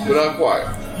close, but not quite.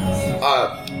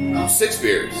 6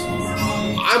 beers.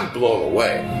 I'm blown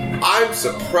away. I'm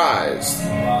surprised.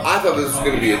 I thought this was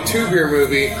going to be a 2-beer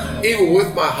movie, even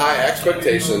with my high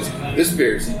expectations. This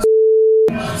beer's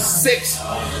 6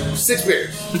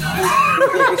 beers.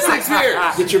 6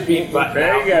 beers. Get your beat button.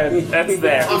 Very good. That's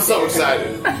there. I'm so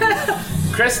excited.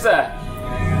 Krista.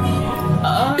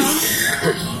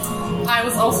 I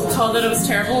was also told that it was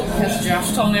terrible because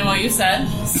Josh told me what you said,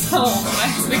 so my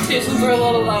expectations were a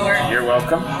little lower. You're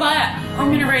welcome. But I'm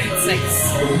gonna rate it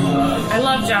 6. I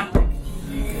love John Wick.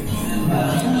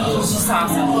 He's just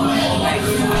awesome.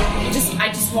 I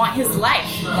just want his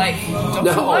life. Like, don't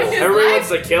you want his everyone life? wants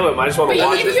to kill him. I just want But to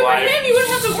watch if his you were life. him, you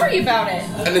wouldn't have to worry about it.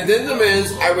 And the addendum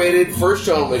is, I rated first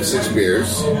John Wick 6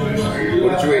 beers. What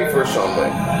did you rate first John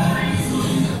Wick?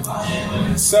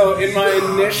 So in my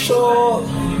initial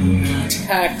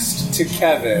text to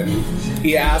Kevin,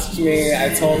 he asked me, I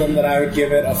told him that I would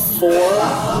give it a 4,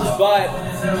 but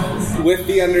with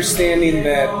the understanding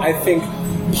that I think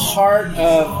part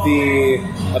of the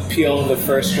appeal of the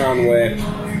first John Wick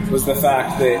was the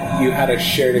fact that you had a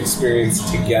shared experience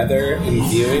together in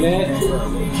viewing it,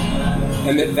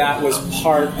 and that was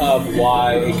part of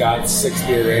why it got 6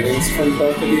 beer ratings from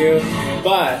both of you.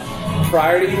 But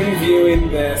prior to even viewing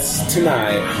this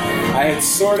tonight, I had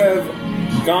sort of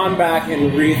gone back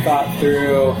and rethought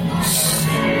through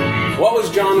what was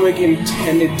John Wick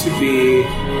intended to be,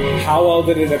 how well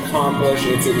did it accomplish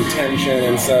its intention,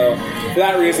 and so for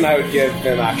that reason I would give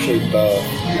them actually both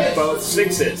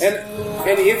 6s.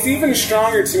 and it's even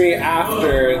stronger to me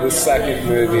after the second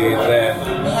movie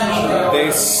that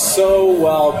they so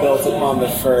well built upon the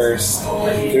first.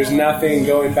 There's nothing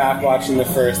going back watching the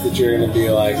first that you're going to be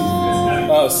like,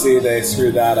 oh, see, they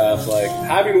screwed that up. Like,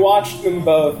 having watched them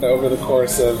both over the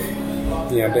course of,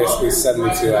 basically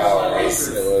 72 hours,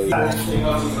 it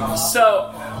was...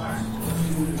 So,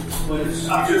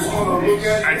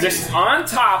 just on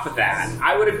top of that,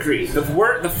 I would agree.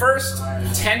 The first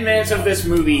 10 minutes of this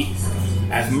movie,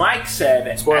 as Mike said,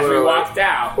 as we walked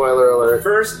out, spoiler alert.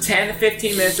 First 10 to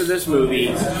 15 minutes of this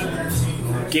movie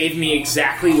gave me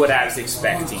exactly what I was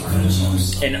expecting.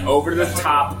 An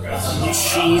over-the-top,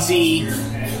 cheesy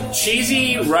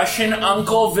Russian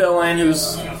uncle villain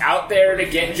who's out there to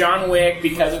get John Wick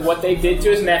because of what they did to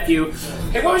his nephew.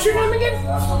 Hey, what was your name again?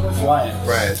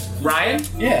 Ryan?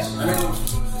 Yeah.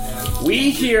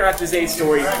 We here at the Zay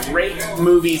Story rate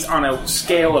movies on a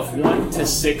scale of 1 to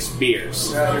 6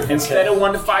 beers. Instead of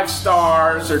 1 to 5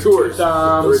 stars or 2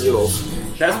 thumbs. Originals.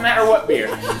 Doesn't matter what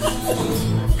beer.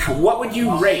 What would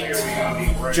you rate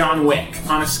John Wick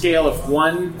on a scale of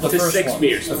 1 to 6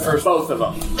 beers? Both of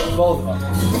them. Both of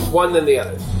them. One than the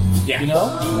other. Yeah. You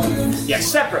know? Yeah,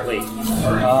 separately.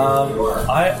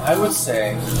 I would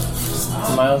say,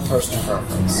 my own personal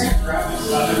preference,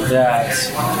 that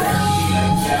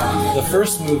the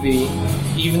first movie,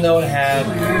 even though it had,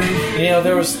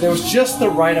 there was just the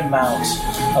right amount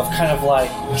of kind of like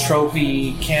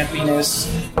tropey campiness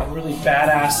and really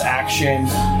badass action,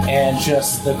 and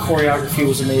just the choreography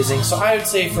was amazing. So I would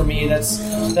say for me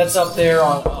that's up there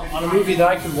on a movie that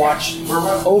I could watch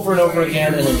over and over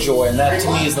again and enjoy, and that to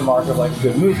me is the mark of like a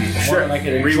good movie. Sure.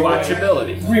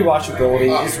 Rewatchability.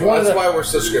 It's one that's of the, why we're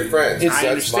such good friends. I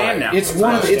understand now. It's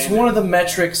one of the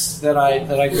metrics that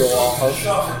I go off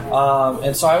of,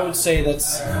 and so I would say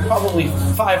that's probably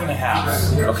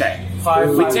 5.5. Okay.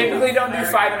 5. We typically don't do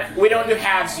 5. We don't do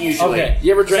halves usually. Okay.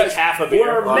 You ever drank half a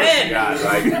beer? We're men. God,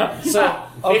 right? So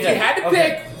If you had to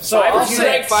pick So I'll you say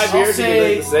drank 5 beers and you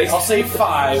drank the 6? I'll say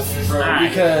 5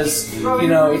 because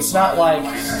it's not like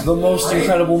the most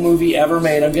incredible movie ever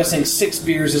made. I'm guessing 6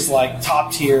 beers is like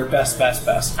top tier, best.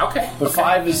 Okay. But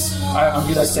 5 is I'm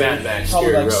gonna say Mad Max, probably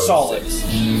Fury like Road. solid.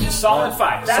 Solid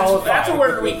 5. That's a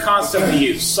word we constantly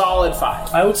use. Solid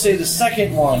 5. I would say the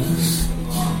second one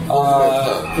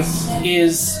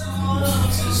is.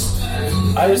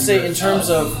 I would say in terms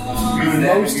of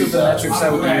most of the metrics I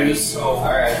would use,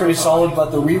 pretty solid,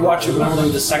 but the rewatchability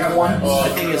of the second one, I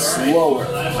think is slower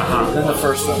than the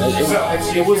first one.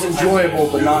 It was enjoyable,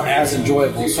 but not as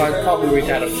enjoyable, so I'd probably rate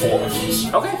that a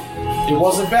 4. Okay. It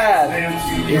wasn't bad.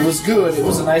 It was good. It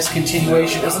was a nice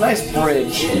continuation. It was a nice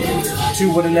bridge to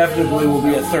what inevitably will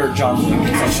be a third John Wick.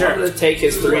 I'm going to take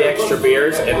his 3 extra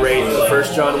beers and rate the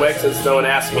first John Wick, since no one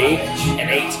asked me, an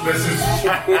 8.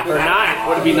 Or 9.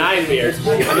 Would it be 9 beers? A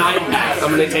 9-pack.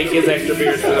 I'm going to take his extra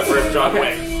beers for the first John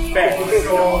Wick. Fair.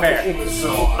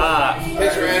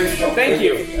 Thank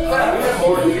you.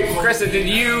 Krista, did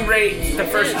you rate the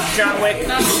first John Wick?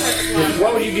 Not the first one.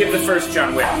 What would you give the first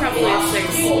John Wick? Probably a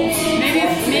 6.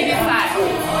 Maybe 5.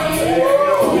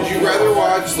 Would you rather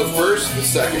watch the first or the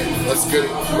second? That's good.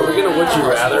 We're going to would you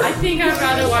rather? I think I'd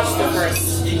rather watch the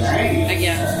first again.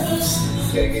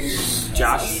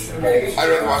 Josh? I'd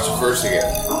rather watch the first again.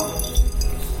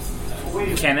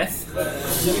 Kenneth? It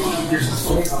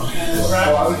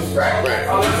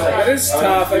is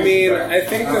tough. I mean, I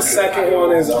think the second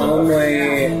one is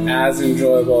only as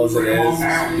enjoyable as it is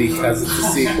because it's a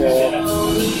sequel.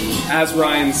 As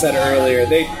Ryan said earlier,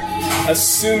 they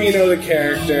assume you know the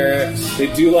character, they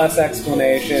do less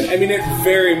explanation. I mean, it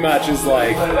very much is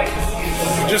like,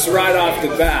 just right off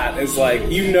the bat, is like,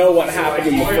 you know what happened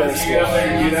in the first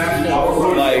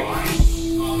one. Like,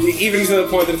 even to the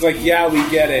point that it's like, yeah, we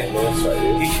get it.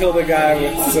 He killed a guy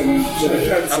with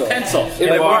a pencil. In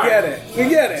Like, a bar. we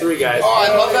get it. 3 guys. Oh, I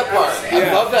love that part.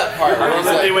 I love that part. I love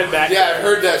that they went back. Yeah, I've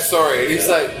heard that story. And he's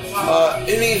like,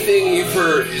 anything you've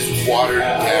heard is watered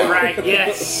down. Right,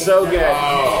 yes. So good.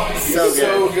 Oh, So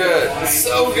good.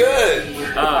 So good.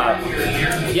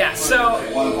 Yeah, so,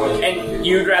 and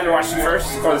you'd rather watch the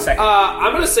first or the second?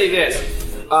 I'm going to say this.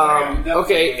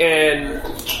 Okay, and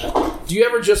do you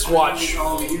ever just watch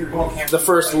the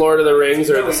first Lord of the Rings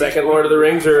or the second Lord of the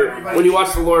Rings? Or when you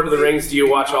watch the Lord of the Rings, do you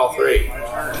watch all 3?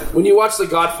 When you watch The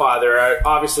Godfather,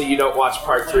 obviously you don't watch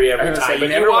part 3 every time. But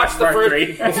never you watch watch the part first. 3.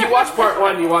 If you watch part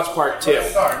 1, you watch part 2.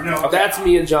 That's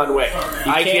me and John Wick.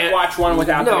 I can't watch one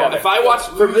without the No, other. if I watch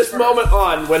from this moment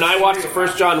on, when I watch the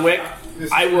first John Wick,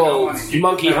 I will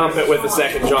monkey hump it with the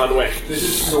second John Wick.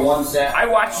 I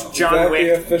watched John Is that Wick.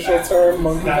 the official term?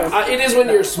 Monkey hump? It is when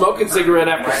you're smoking cigarette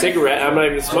after cigarette. I'm not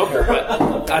even a smoker,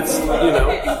 but that's,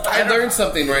 I learned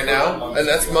something right now, and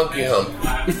that's monkey hump.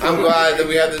 I'm glad that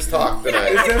we had this talk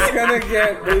tonight. Is this gonna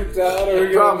get bleeped out, or are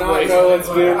we gonna Probably. not know what's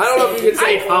being I don't know if you can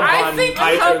say hump I on think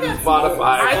iTunes hump- and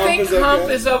Spotify. I think is hump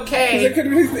okay. is okay. It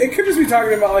could just be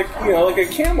talking about like a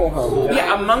camel hump.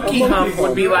 Yeah, a monkey hump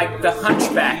would be like the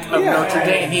hunchback of Yeah. Notre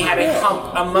Dame. He had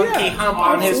a monkey hump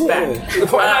on his back. The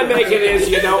point I'm making is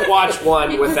you don't watch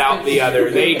one without the other.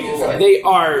 They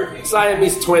are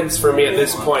Siamese twins for me at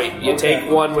this point. You take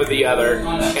one with the other,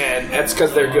 and that's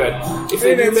because they're good. If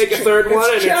they do make a third one,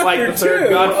 and it's like the third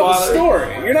Godfather.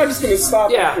 Story. You're not just going to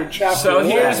stop after chapter So 1.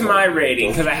 here's my rating,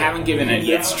 because I haven't given it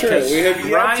yet. It's true. We have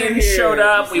yet Ryan to hear. showed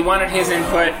up. We wanted his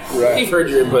input. Right. We've heard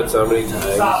your input so many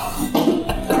times.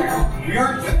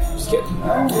 Just kidding.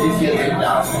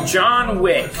 John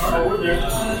Wick,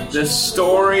 the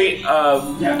story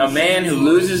of a man who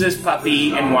loses his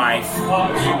puppy and wife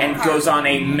and goes on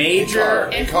a major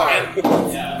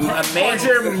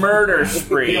murder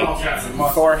spree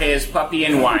for his puppy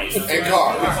and wife. And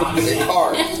car.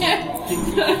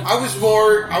 I was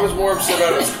more upset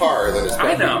about his car than his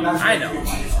I puppy. know.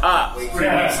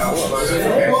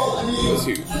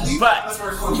 But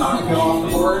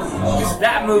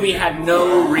that movie had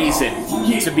no reason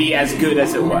to be as good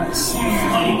as it was.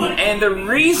 And the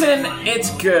reason it's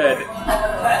good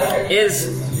is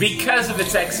because of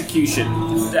its execution.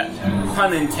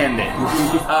 Pun intended.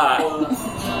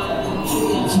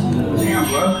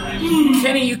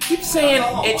 Kenny, you keep saying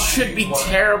it should be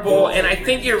terrible, and I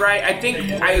think you're right. I think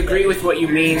I agree with what you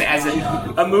mean as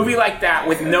a movie like that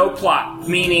with no plot,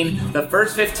 meaning the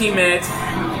first 15 minutes,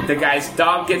 the guy's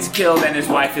dog gets killed and his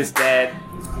wife is dead,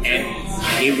 and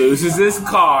he loses his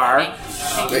car.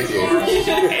 Thank you.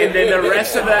 And then the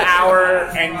rest of the hour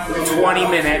and 20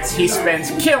 minutes he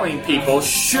spends killing people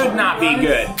should not be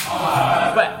good.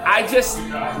 But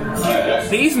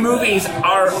these movies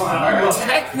are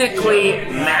technically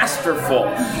masterful.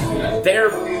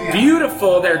 They're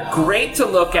beautiful. They're great to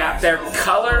look at. Their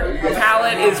color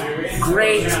palette is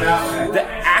great. The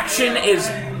action is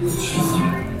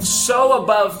so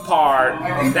above par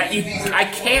that I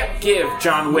can't give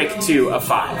John Wick 2 a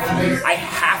 5. I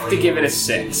have to give it a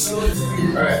 6.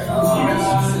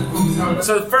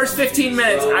 So the first 15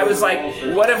 minutes, I was like,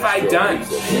 what have I done?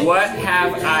 What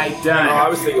have I done? Oh, I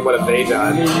was thinking, what have they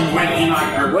done?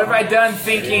 What have I done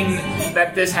thinking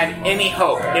that this had any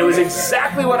hope? It was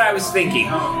exactly what I was thinking.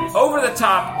 Over the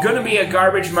top, gonna be a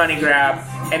garbage money grab,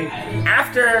 and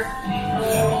after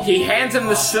he hands him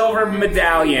the silver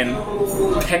medallion,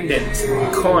 pendant,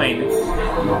 coin,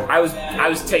 I was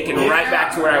taken right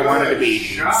back to where I wanted to be.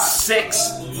 6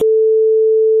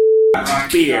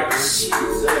 beers.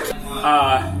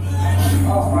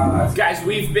 Guys,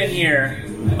 we've been here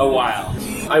a while.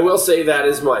 I will say that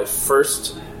is my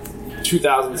first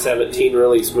 2017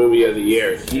 release movie of the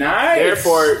year. Nice!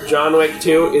 Therefore, John Wick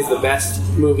 2 is the best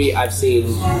movie I've seen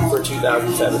for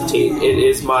 2017. It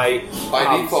is my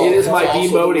default, it is my it's also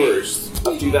the demoting worst.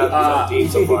 of 2017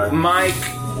 so far. Mike,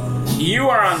 you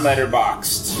are on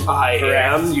Letterboxd. I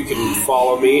am. You can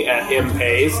follow me at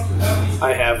MPays.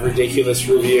 I have ridiculous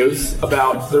reviews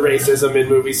about the racism in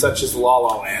movies such as La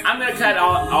La Land. I'm going to cut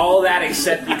all that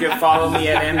except you can follow me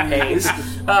at MPays.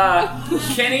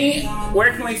 Kenny,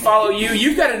 where can we follow you?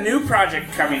 You've got a new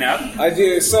project coming up. I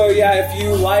do. So, yeah, if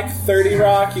you like 30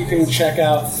 Rock, you can check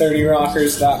out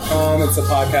 30rockers.com. It's a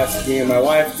podcast me and my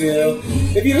wife do.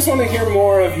 If you just want to hear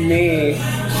more of me,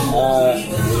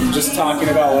 just talking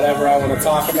about whatever I want to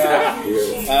talk about,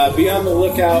 be on the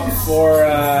lookout for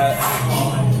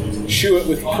Chew It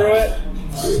with Pruitt.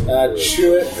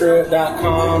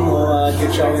 ChewItPruitt.com will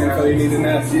get you all the info you need to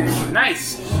know.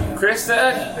 Nice.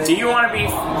 Krista, do you want to be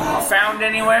found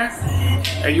anywhere?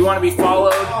 Or you want to be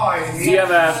followed? Do you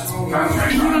have a...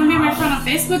 If you want to be my friend on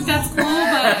Facebook, that's cool,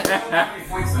 but...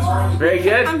 Very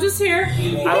good. I'm just here.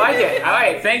 I like it.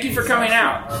 Thank you for coming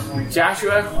out.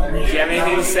 Joshua, do you have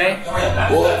anything to say?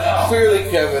 Well, clearly,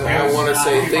 Kevin, I want to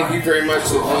say thank you very much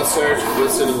to the listeners for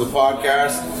listening to the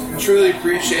podcast. Truly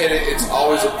appreciate it. It's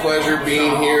always a pleasure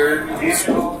being here,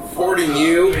 supporting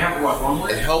you,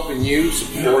 and helping you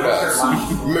support us.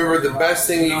 Remember, the best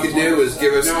thing you can do is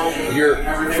give us your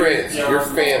friends, your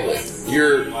family,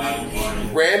 your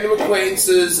random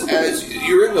acquaintances as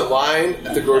you're in the line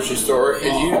at the grocery store,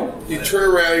 and you turn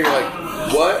around and you're like,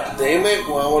 what? They might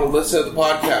want to listen to the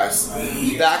podcast.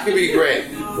 That could be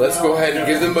great. Let's go ahead and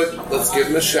give them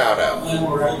a shout out.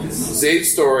 Zaid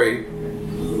Story.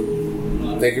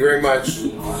 Thank you very much.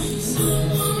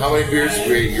 How many beers is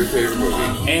your favorite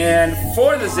movie? And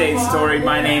for the Zaid Story,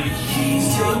 my name...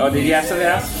 Oh, did you have something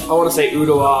else? I want to say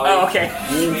Oodalali. Oh, okay.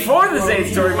 For the Zaid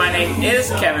Story, my name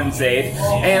is Kevin Zaid,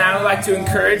 and I would like to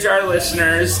encourage our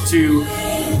listeners to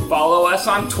follow us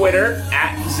on Twitter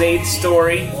at Zaid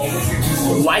Story.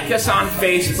 Like us on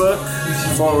Facebook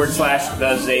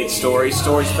 /The Zaid Story.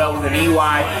 Story spelled with an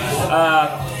EY.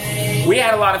 We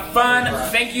had a lot of fun.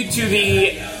 Thank you to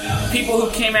the people who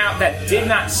came out that did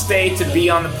not stay to be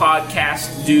on the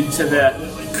podcast due to the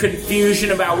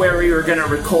confusion about where we were going to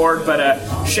record, but a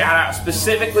shout out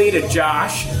specifically to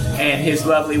Josh and his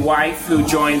lovely wife who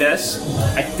joined us.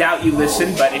 I doubt you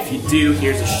listen, but if you do,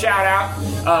 here's a shout out.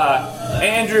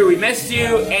 Andrew, we missed you,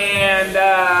 and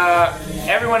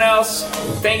everyone else,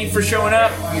 thank you for showing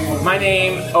up. My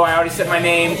name, I already said my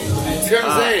name.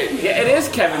 Kevin Zaid. Yeah, it is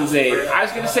Kevin Zaid. I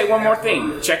was going to say one more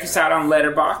thing. Check us out on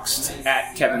Letterboxd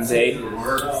at Kevin Zaid.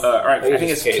 I think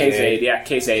it's K-Zaid. Yeah,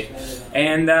 K-Zaid.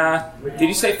 And did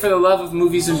you say for the love of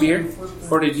movies and beer?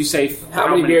 Or did you say... How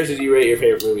many beers did you rate your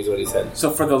favorite movies, what he said?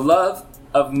 So for the love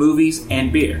of movies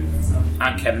and beer,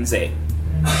 I'm Kevin Zaid.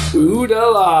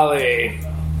 Oodalali.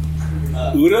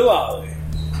 Oodalali.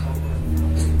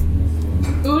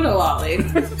 Oodalali.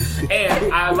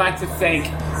 And I would like to thank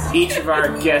each of our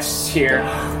guests here.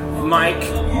 Mike,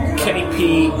 Kenny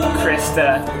P,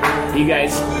 Krista, you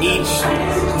guys each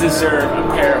deserve a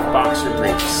pair of boxer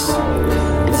briefs.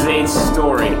 Zaid's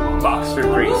Story boxer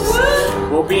briefs.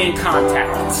 We'll be in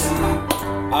contact.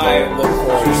 I look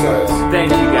forward to this.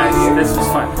 Thank you guys. This was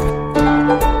fun.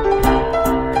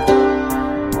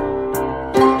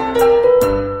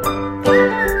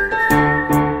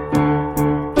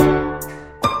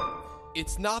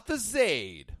 It's not the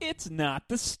Zaid. It's not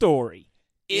the story.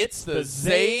 It's the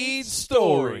Zaid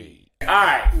Story.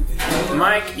 Alright,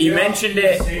 Mike, you mentioned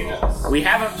it. We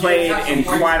haven't played in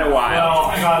quite a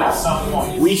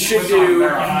while. We should do...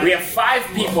 We have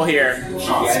 5 people here.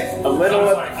 A little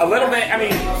bit... I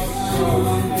mean,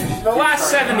 the last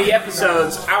 70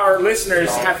 episodes, our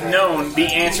listeners have known the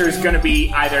answer is going to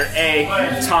be either A,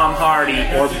 Tom Hardy,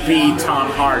 or B,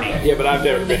 Tom Hardy. Yeah, but I've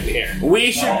never been here.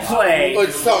 We should play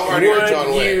Tom Hardy or John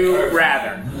Would Wick. You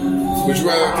Rather. Would you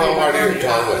rather Tom Hardy or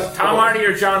John Wick? Tom Hardy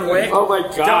or John Wick? Oh my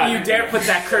god. Don't you dare put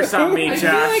that curse on me,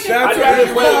 Josh. I'd rather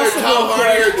Tom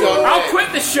Hardy or John Wick. I'll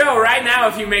quit the show right now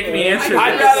if you make me answer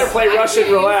I'd this. rather play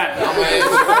Russian roulette. I'm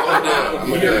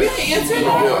gonna answer.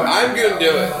 I'm gonna do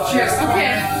it.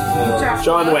 Okay.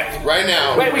 John Wick. Right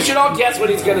now. Wait, we should all guess what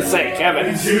he's gonna say,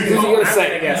 Kevin. Who's he gonna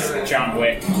say? I guess John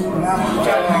Wick.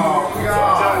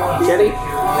 Kenny?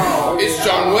 It's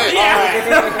John Wick. Yeah.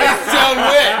 It's John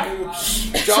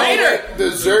Wick. John Wick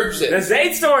deserves it. The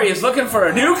Zayd Story is looking for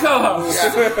a new co-host.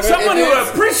 Someone who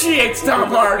appreciates Tom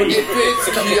Hardy. If it's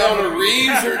Keanu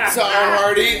Reeves or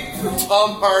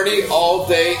Tom Hardy all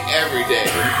day, every day.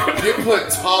 You put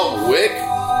Tom Wick?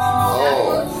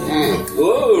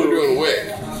 We're doing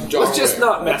Wick. Let's just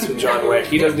not mess with John Wick.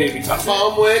 He doesn't need to be tough.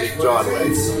 Tom Wick? John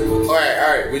Wick.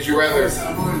 Alright. Would you rather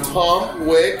Tom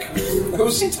Wick?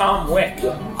 Who's Tom Wick?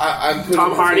 I'm putting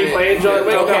Tom Hardy playing John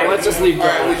Wick? Okay. No, let's just leave John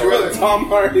Alright, would Wick. you rather Tom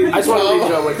Hardy. I just want to leave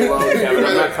John Wick alone, Kevin.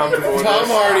 I'm not comfortable with Tom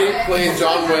this. Hardy playing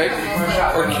John Wick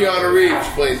or Keanu Reeves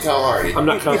playing Tom Hardy? I'm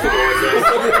not comfortable with this.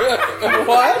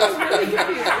 What?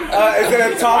 Is it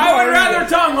a Tom I would Hardy? rather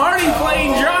Tom Hardy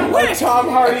playing John Wick. A Tom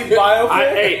Hardy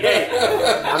biopic? Hey,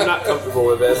 I'm not comfortable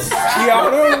with this.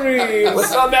 Keanu Reeves.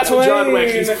 Let's not mess with John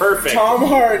Wick. He's perfect. Tom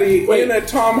Hardy in a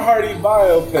Tom Hardy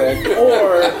biopic,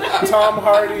 or Tom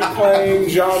Hardy playing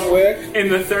John Wick. In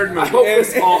the third movie.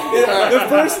 The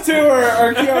first two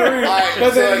are Keanu Reeves,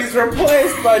 but then he's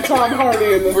replaced by Tom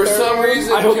Hardy in the For third some one.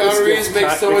 reason, Keanu Reeves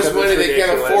makes so much money they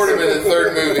can't afford him in the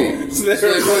third movie. So they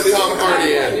put Tom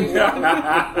Hardy in.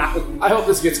 I hope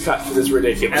this gets cut for this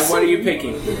ridiculous. And what are you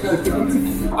picking?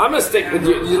 I'm gonna stick with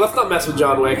you. Let's not mess with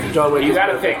John Wick. John Wick. You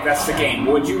gotta pick. That's the game.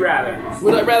 Would you rather?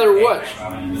 Would I rather what?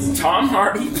 Tom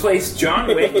Hardy plays John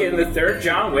Wick in the third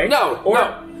John Wick? No.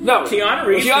 Keanu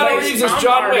Reeves is Tom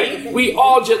John Hardy. Wick.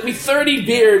 We 30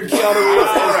 beard Keanu Reeves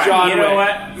as John Wick. You know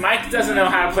what? Mike doesn't know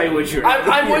how to play Would You Rather.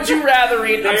 I'm Would You Rather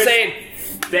read. I'm saying.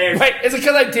 Wait, is it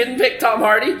because I didn't pick Tom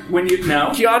Hardy? When you know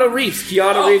Keanu Reeves. Okay, so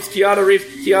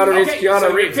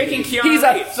you're picking Keanu He's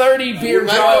a 30 beard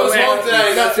John Wick.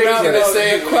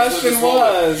 The question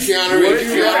was, would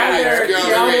you rather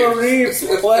Keanu Reeves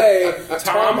play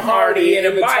Tom Hardy in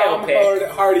a Tom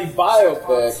Hardy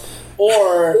biopic,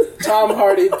 or Tom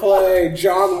Hardy play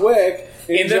John Wick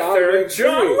in the John third Wick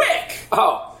John 3? Wick?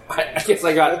 Oh. I guess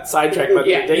I got sidetracked by the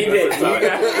Yeah, you did.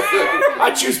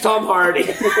 I choose Tom Hardy.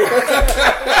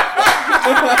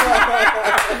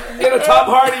 In a Tom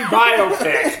Hardy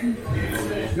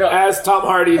biopic. No, as Tom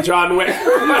Hardy and John Wick.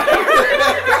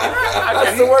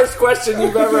 That's the worst question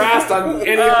you've ever asked on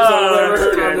any episode I've ever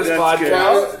heard on this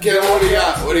podcast. Kevin, what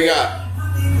do you got?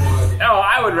 Oh,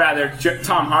 I would rather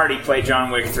Tom Hardy play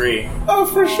John Wick 3. Oh,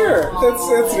 for sure.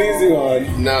 That's an easy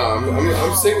one. No,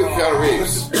 I'm sticking with Keanu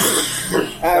Reeves.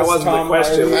 That wasn't Tom the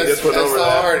question. Hardy. We just went over Tom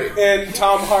that. Hardy. And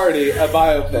Tom Hardy, a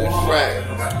biopic. Right.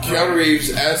 Keanu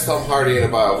Reeves as Tom Hardy in a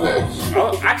biopic.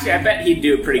 Oh, actually, I bet he'd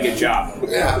do a pretty good job.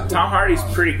 Yeah. Tom Hardy's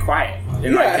pretty quiet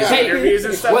in like his interviews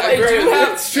and stuff. What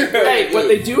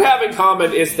they do have in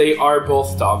common is they are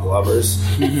both dog lovers.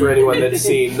 For anyone that's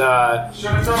seen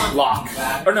Lock.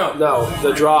 Or no,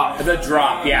 The Drop. The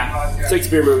Drop, yeah. 6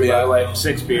 beer movie, by the way.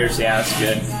 6 beers, yeah, that's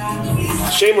good.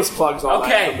 Shameless plugs all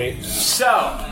night for me. So